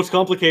the most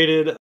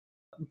complicated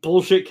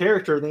bullshit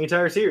character in the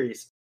entire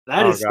series.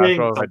 That is gosh,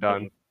 saying what have I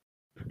something.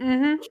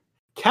 Mm-hmm.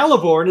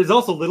 Caliborn is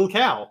also Little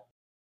Cal.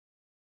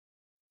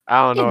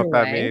 I don't know In a what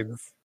that way.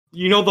 means.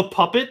 You know the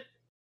puppet?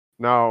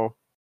 No.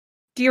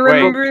 Do you Wait.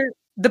 remember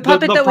the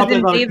puppet the that was puppet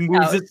in that Dave's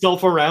moves house?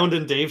 itself around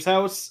in Dave's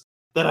house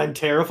that I'm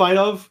terrified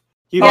of?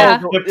 He Yeah.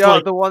 kept, Yeah,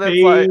 like, the one that's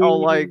like,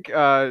 oh,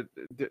 fading.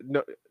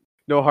 like,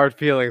 no hard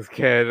feelings,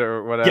 kid,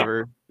 or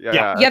whatever.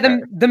 Yeah. Yeah,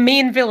 okay. the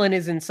main villain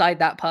is inside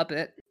that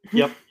puppet.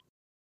 Yep.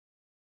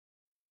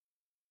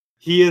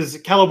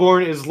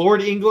 Caliborn is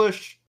Lord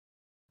English,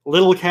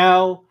 Little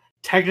Cal,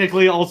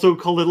 technically also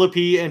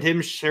Calliope and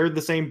him shared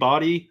the same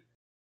body.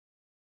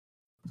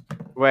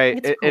 Wait,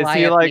 It's is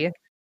he Calliope.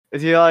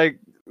 like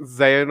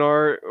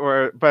Xehanort,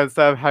 or but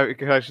instead of having a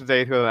connection to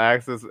anything with an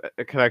X, is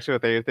a connection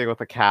with anything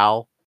with a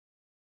Cal?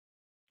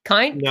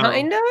 No.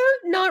 Kinda?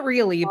 Not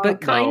really,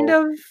 but kind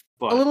no, of a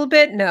But little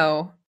bit.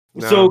 No.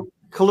 No. so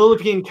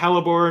Calliope and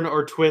Caliborn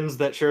are twins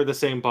that share the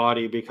same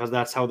body because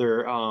that's how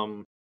their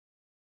Mhm.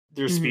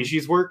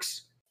 species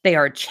works. They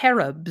are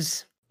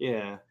cherubs.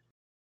 Yeah.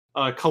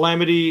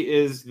 Calamity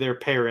is their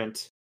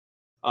parent.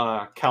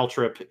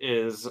 Caltrip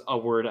is a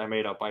word I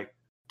made up by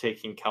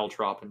taking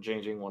caltrop and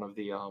changing one of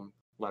the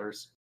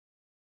letters.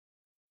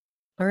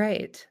 All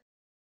right.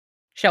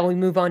 Shall we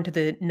move on to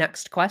the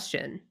next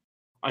question?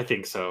 I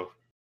think so.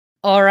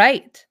 All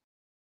right.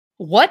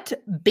 What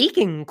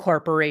baking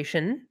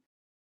corporation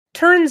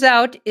turns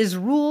out is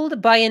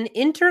ruled by an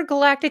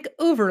intergalactic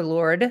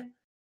overlord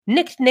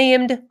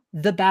nicknamed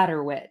the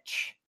Batter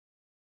Witch?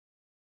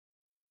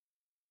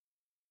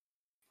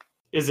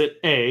 Is it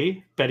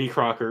A, Betty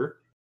Crocker,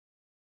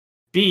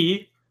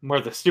 B,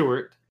 Martha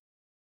Stewart,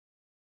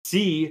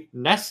 C,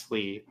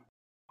 Nestle,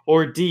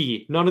 or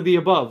D, none of the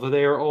above?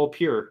 They are all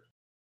pure.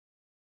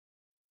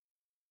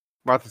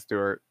 Martha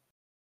Stewart.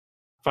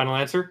 Final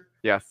answer?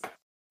 Yes.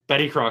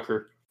 Betty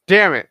Crocker.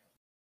 Damn it.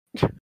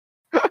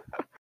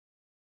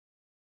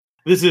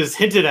 This is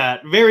hinted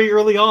at very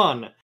early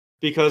on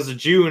because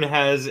June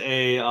has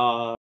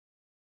a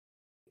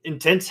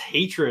intense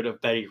hatred of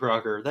Betty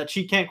Crocker that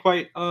she can't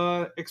quite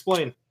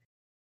explain.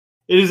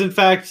 It is in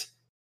fact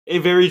a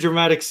very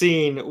dramatic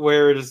scene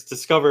where it is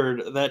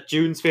discovered that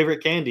June's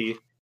favorite candy,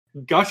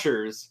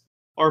 Gushers,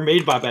 are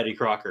made by Betty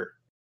Crocker.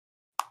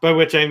 By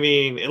which I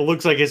mean it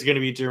looks like it's going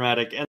to be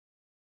dramatic. And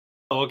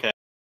oh, okay.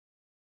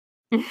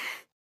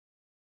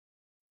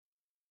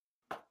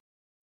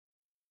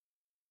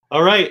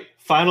 All right,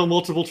 final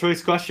multiple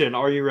choice question.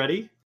 Are you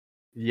ready?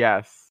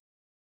 Yes.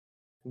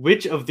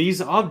 Which of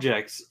these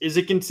objects is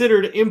it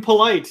considered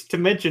impolite to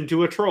mention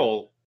to a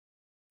troll?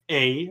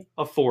 A,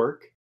 a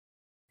fork,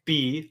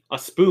 B, a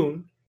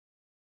spoon,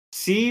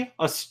 C,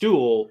 a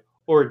stool,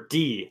 or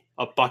D,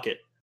 a bucket?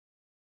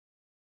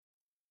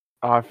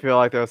 Oh, I feel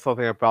like there was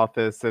something about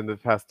this in the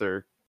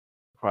Pester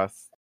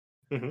quest.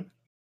 Mhm.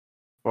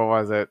 What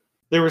was it?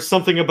 There was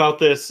something about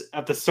this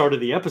at the start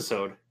of the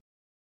episode.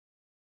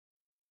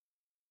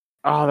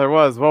 Oh, there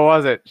was. What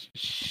was it?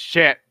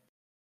 Shit.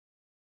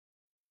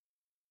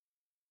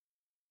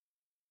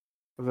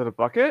 Was it a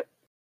bucket?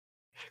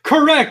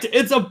 Correct!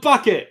 It's a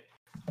bucket!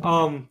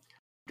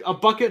 A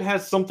bucket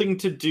has something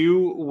to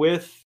do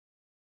with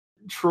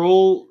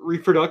troll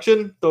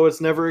reproduction, though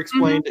it's never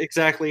explained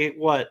exactly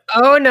what.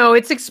 Oh no,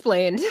 it's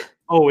explained.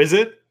 Oh, is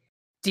it?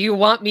 Do you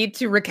want me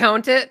to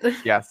recount it?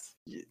 Yes.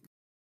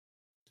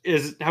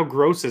 How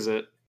gross is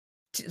it?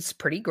 It's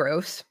pretty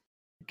gross.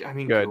 I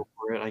mean, Good. go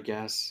for it, I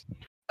guess.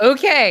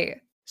 Okay,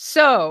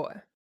 so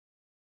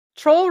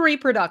troll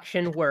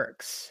reproduction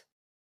works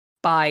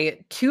by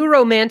two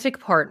romantic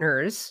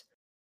partners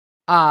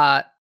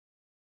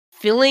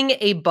filling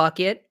a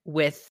bucket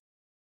with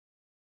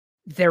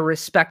their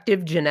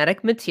respective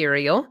genetic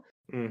material.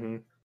 Mm-hmm.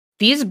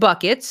 These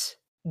buckets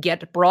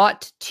get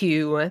brought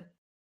to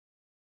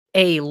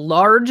a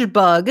large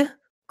bug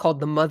called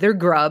the mother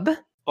grub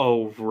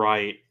Oh,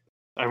 right.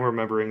 I'm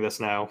remembering this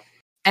now.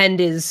 and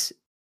is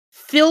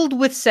filled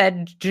with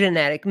said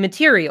genetic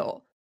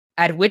material,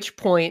 at which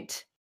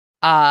point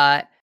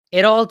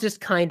it all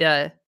just kind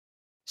of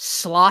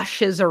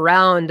sloshes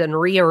around and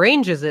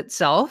rearranges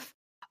itself.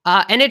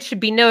 And it should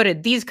be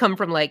noted, these come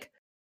from like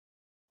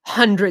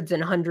hundreds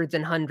and hundreds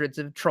and hundreds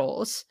of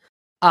trolls.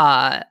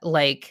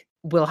 Like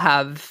will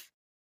have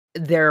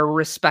their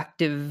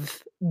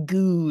respective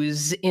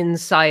goos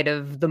inside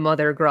of the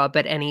mother grub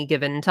at any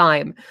given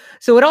time.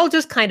 So it all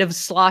just kind of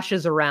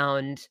sloshes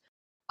around.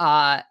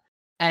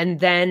 And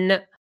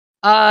then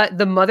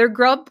the mother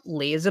grub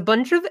lays a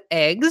bunch of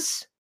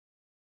eggs.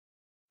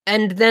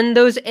 And then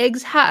those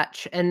eggs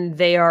hatch, and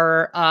they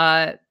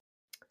are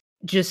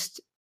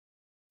just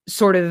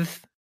sort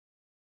of,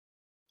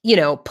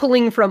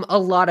 pulling from a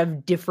lot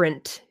of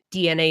different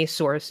DNA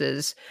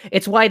sources.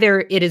 It's why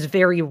it is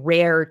very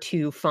rare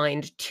to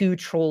find two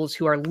trolls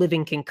who are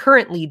living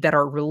concurrently that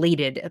are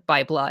related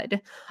by blood.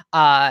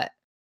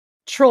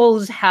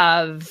 Trolls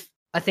have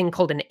a thing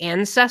called an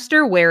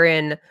ancestor,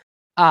 wherein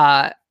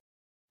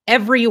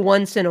every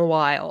once in a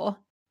while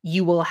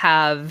you will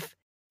have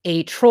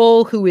a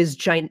troll who is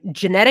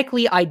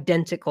genetically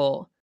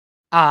identical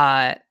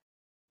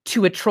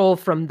to a troll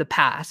from the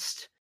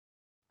past.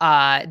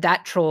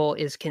 That troll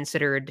is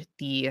considered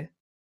the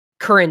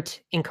current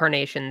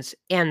incarnation's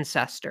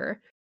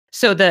ancestor.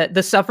 So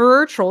the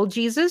sufferer troll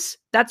Jesus,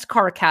 that's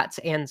Karkat's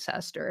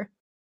ancestor.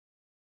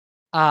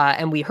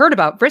 And we heard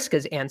about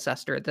Vriska's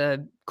ancestor,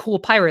 the cool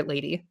pirate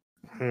lady.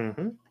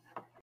 Mm-hmm.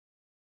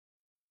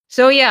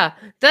 So yeah,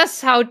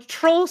 that's how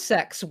troll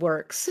sex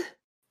works.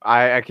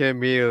 I can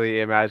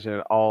immediately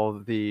imagine all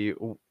the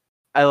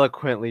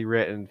eloquently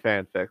written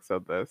fanfics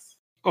of this.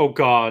 Oh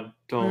God,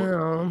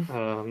 don't.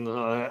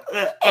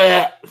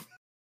 Oh.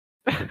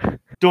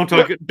 Don't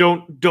talk.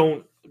 Don't.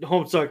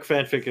 Homestuck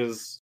fanfic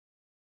is.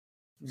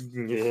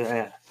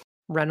 Yeah.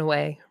 Run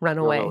away. Have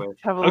a Okay.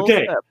 little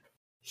sip.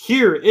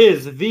 Here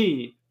is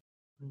the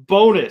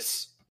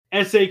bonus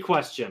essay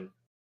question.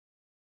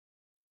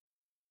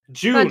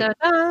 June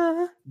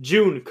Da-da-da.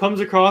 June comes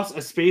across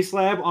a space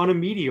lab on a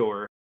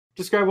meteor.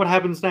 Describe what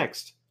happens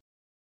next.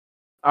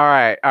 All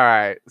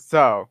right. So,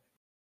 all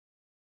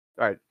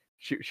right.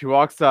 She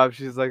walks up.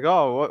 She's like,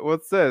 "Oh,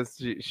 what's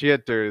this?" She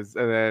enters,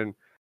 and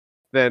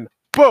then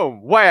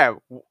boom, wham,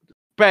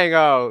 bang!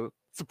 Oh,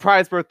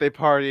 surprise birthday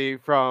party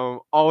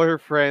from all her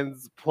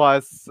friends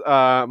plus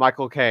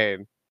Michael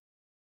Caine.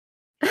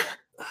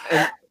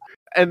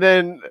 And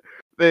then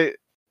they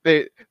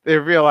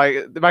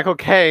realize Michael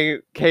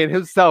Caine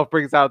himself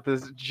brings out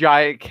this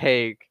giant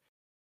cake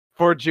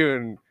for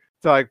June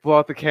to like blow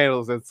out the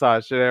candles and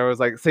such, and it was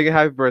like singing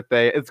happy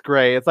birthday. It's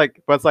great. It's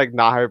like, but it's like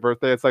not happy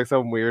birthday. It's like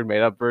some weird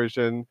made up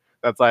version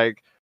that's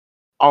like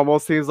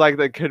almost seems like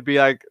that could be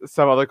like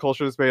some other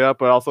cultures made up,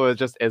 but also it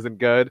just isn't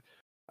good.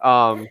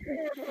 And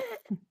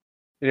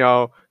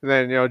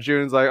then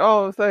June's like,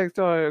 "Oh, thanks,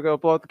 Tony. Go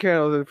blow out the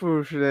candles and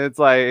poof." And it's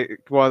like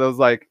one of those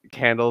like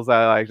candles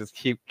that like just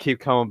keep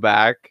coming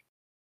back,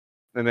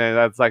 and then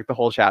that's like the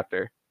whole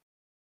chapter.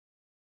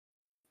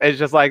 It's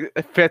just like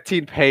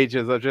 15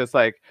 pages of just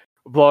like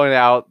blowing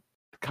out,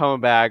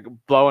 coming back,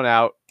 blowing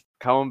out,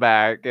 coming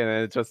back, and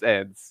then it just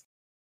ends.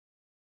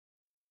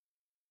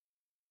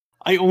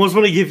 I almost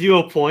want to give you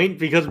a point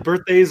because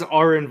birthdays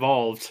are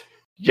involved.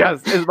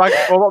 Yes, it's what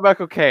about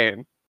Michael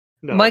Caine?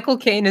 No. Michael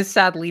Caine is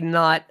sadly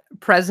not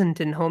present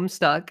in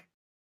Homestuck.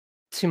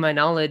 To my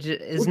knowledge,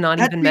 is not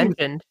that even seems-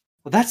 mentioned.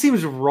 Well, that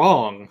seems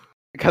wrong.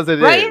 Because it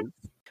is. Right?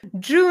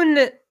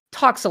 June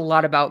talks a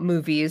lot about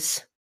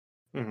movies.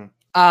 Mhm.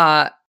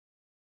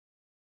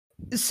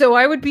 So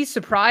I would be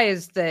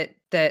surprised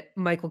that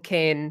Michael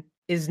Caine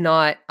is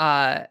not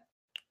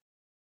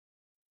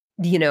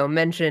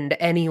mentioned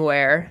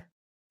anywhere.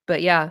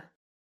 But yeah.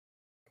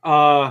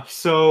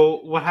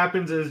 So what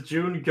happens is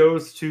June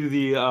goes to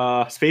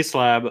the space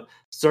lab,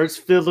 starts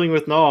fiddling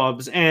with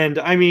knobs, and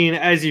I mean,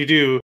 as you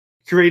do,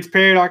 creates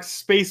Paradox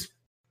space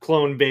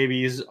clone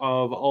babies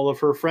of all of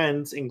her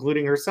friends,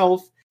 including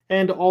herself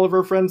and all of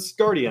her friends'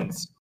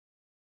 guardians,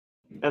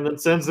 and then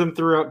sends them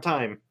throughout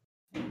time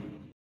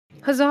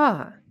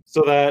Huzzah.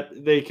 so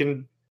that they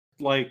can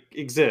like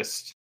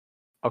exist.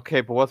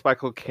 Okay, but what's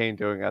Michael Caine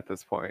doing at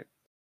this point?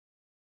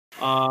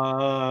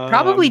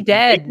 Probably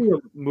dead. making a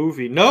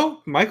movie.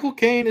 No, Michael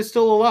Caine is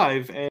still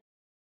alive and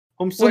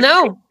Homestuck Well,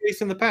 no. takes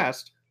place in the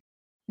past.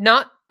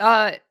 Not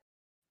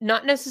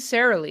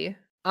necessarily.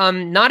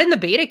 Not in the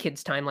Beta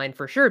Kids timeline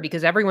for sure,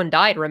 because everyone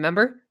died,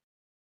 remember?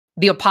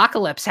 the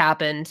apocalypse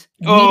happened.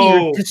 Oh.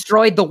 Meteor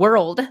destroyed the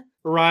world.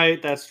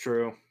 Right, that's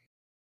true.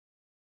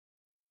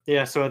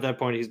 Yeah, so at that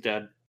point he's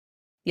dead.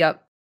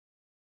 Yep.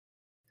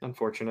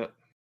 Unfortunate.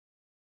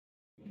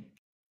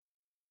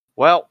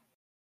 Well,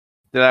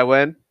 did I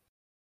win?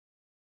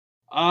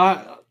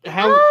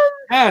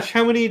 Ash,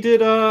 how many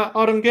did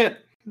Autumn get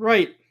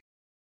right?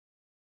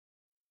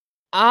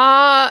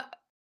 I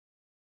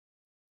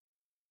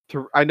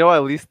know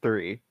at least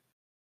 3.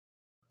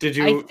 Did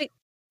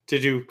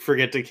you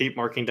forget to keep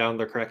marking down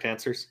the correct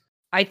answers?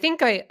 I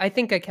think I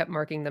kept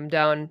marking them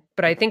down,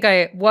 but I think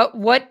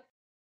what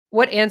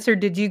answer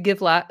did you give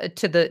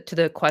to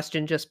the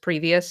question just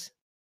previous?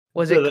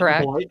 Was it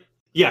correct?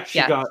 Yeah,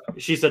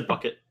 she said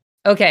bucket.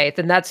 Okay,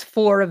 then that's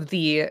 4 of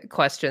the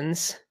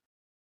questions.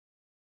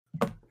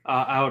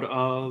 Out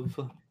of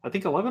I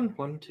think 11.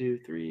 1, 2,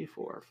 3,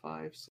 4,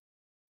 5, 6.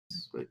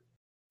 Wait.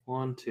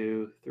 1,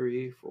 2,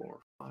 3, 4,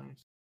 5.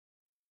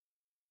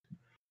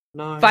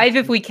 9, 5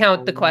 if we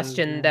count the 11,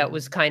 question that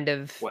was kind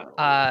of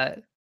 12.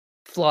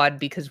 Flawed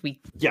because we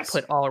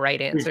put all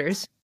right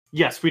answers.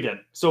 Yes, we did.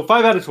 So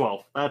 5 out of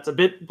 12. That's a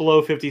bit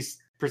below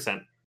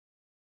 50%.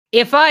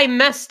 If I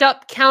messed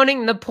up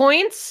counting the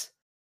points,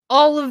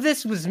 all of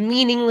this was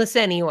meaningless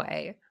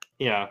anyway.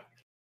 Yeah.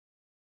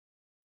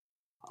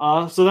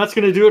 So that's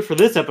gonna do it for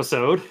this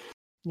episode.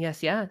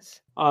 Yes.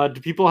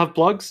 Do people have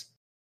plugs?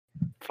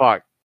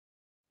 Fuck.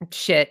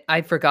 Shit,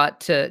 I forgot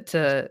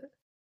to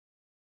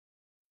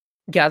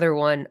gather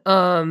one.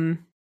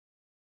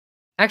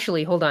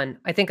 Actually, hold on.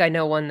 I think I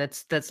know one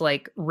that's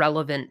like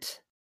relevant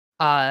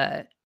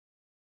to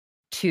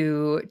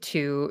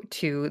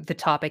the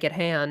topic at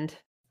hand.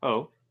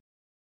 Oh.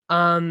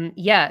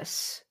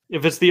 Yes.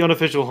 If it's the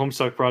unofficial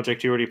Homestuck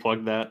project, you already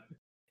plugged that.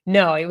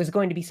 No, it was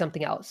going to be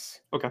something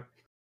else. Okay.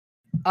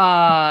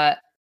 Let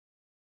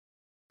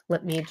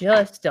me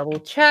just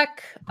double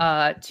check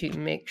to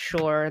make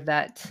sure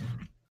that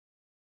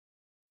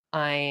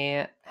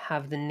I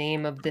have the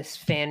name of this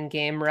fan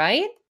game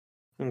right.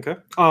 Okay.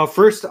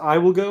 First, I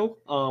will go.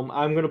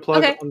 I'm gonna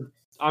plug. Okay.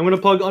 I'm gonna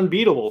plug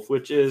Unbeatable,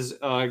 which is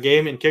a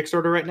game in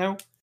Kickstarter right now.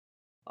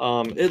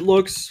 It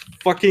looks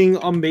fucking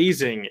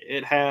amazing.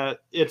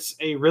 It's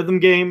a rhythm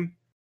game.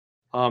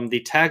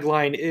 The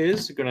tagline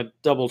is gonna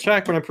double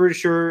check, but I'm pretty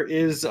sure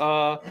is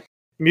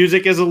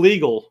music is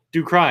illegal.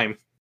 Do crime.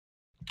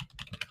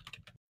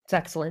 It's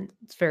excellent.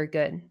 It's very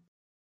good.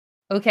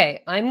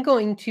 Okay, I'm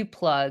going to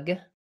plug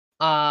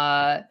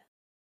an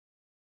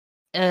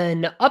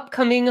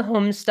upcoming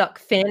Homestuck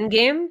fan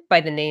game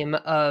by the name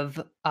of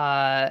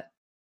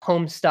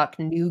Homestuck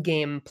New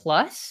Game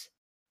Plus.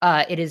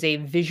 It is a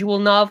visual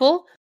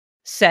novel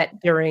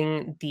set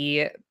during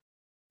the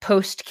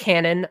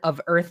post-canon of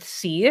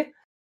Earthsea,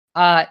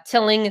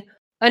 telling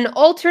an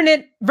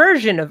alternate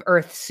version of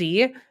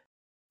Earthsea,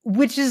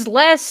 which is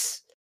less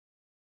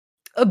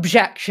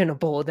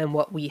objectionable than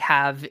what we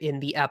have in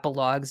the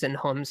epilogues in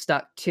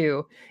Homestuck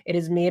 2. It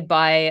is made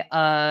by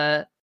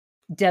a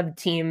dev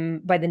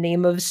team by the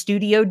name of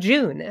Studio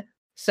June.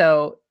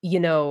 So,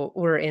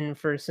 we're in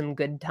for some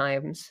good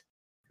times.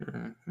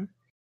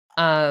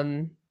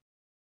 Mm-hmm.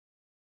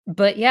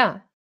 But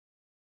yeah.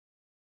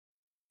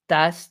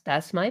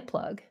 That's my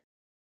plug.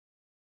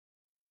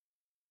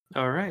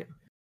 All right.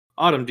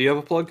 Autumn, do you have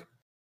a plug?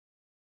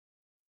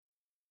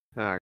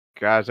 Oh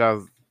gosh, I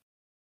was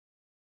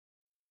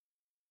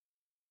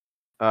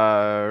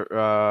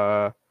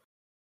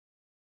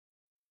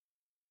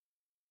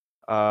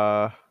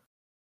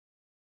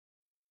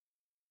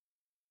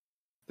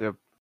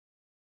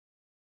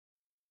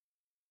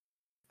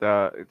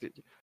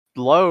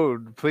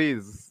load,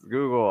 please,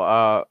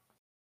 Google.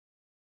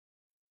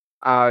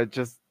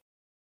 Just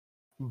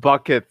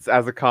buckets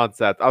as a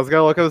concept. I was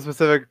gonna look at a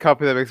specific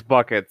company that makes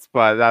buckets,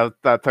 but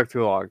that took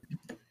too long.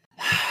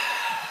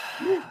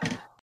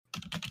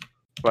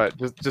 But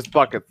just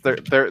buckets.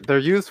 They're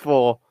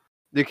useful.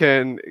 You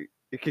can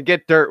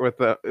get dirt with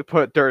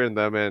put dirt in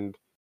them and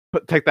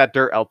take that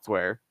dirt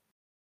elsewhere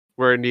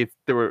where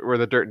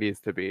the dirt needs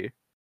to be.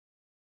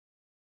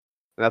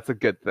 And that's a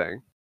good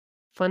thing.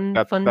 Fun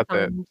that's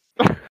times.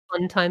 It.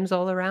 Fun times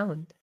all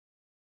around.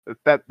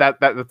 That's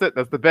it.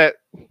 That's the bit.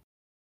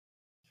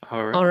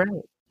 All right.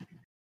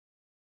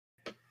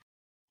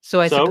 So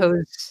I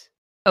suppose.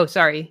 Oh,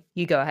 sorry.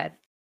 You go ahead.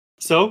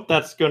 So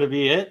that's going to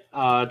be it.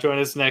 Join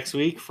us next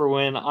week for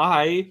when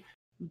I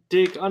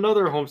dig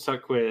another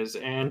Homestuck quiz.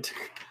 And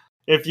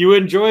if you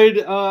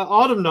enjoyed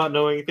Autumn not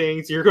knowing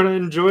things, you're going to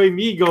enjoy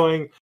me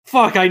going,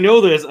 fuck, I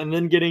know this, and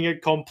then getting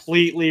it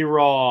completely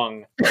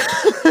wrong.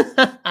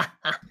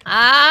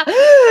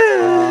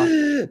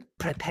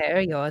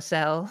 Prepare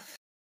yourself.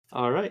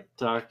 All right.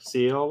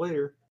 See you all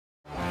later.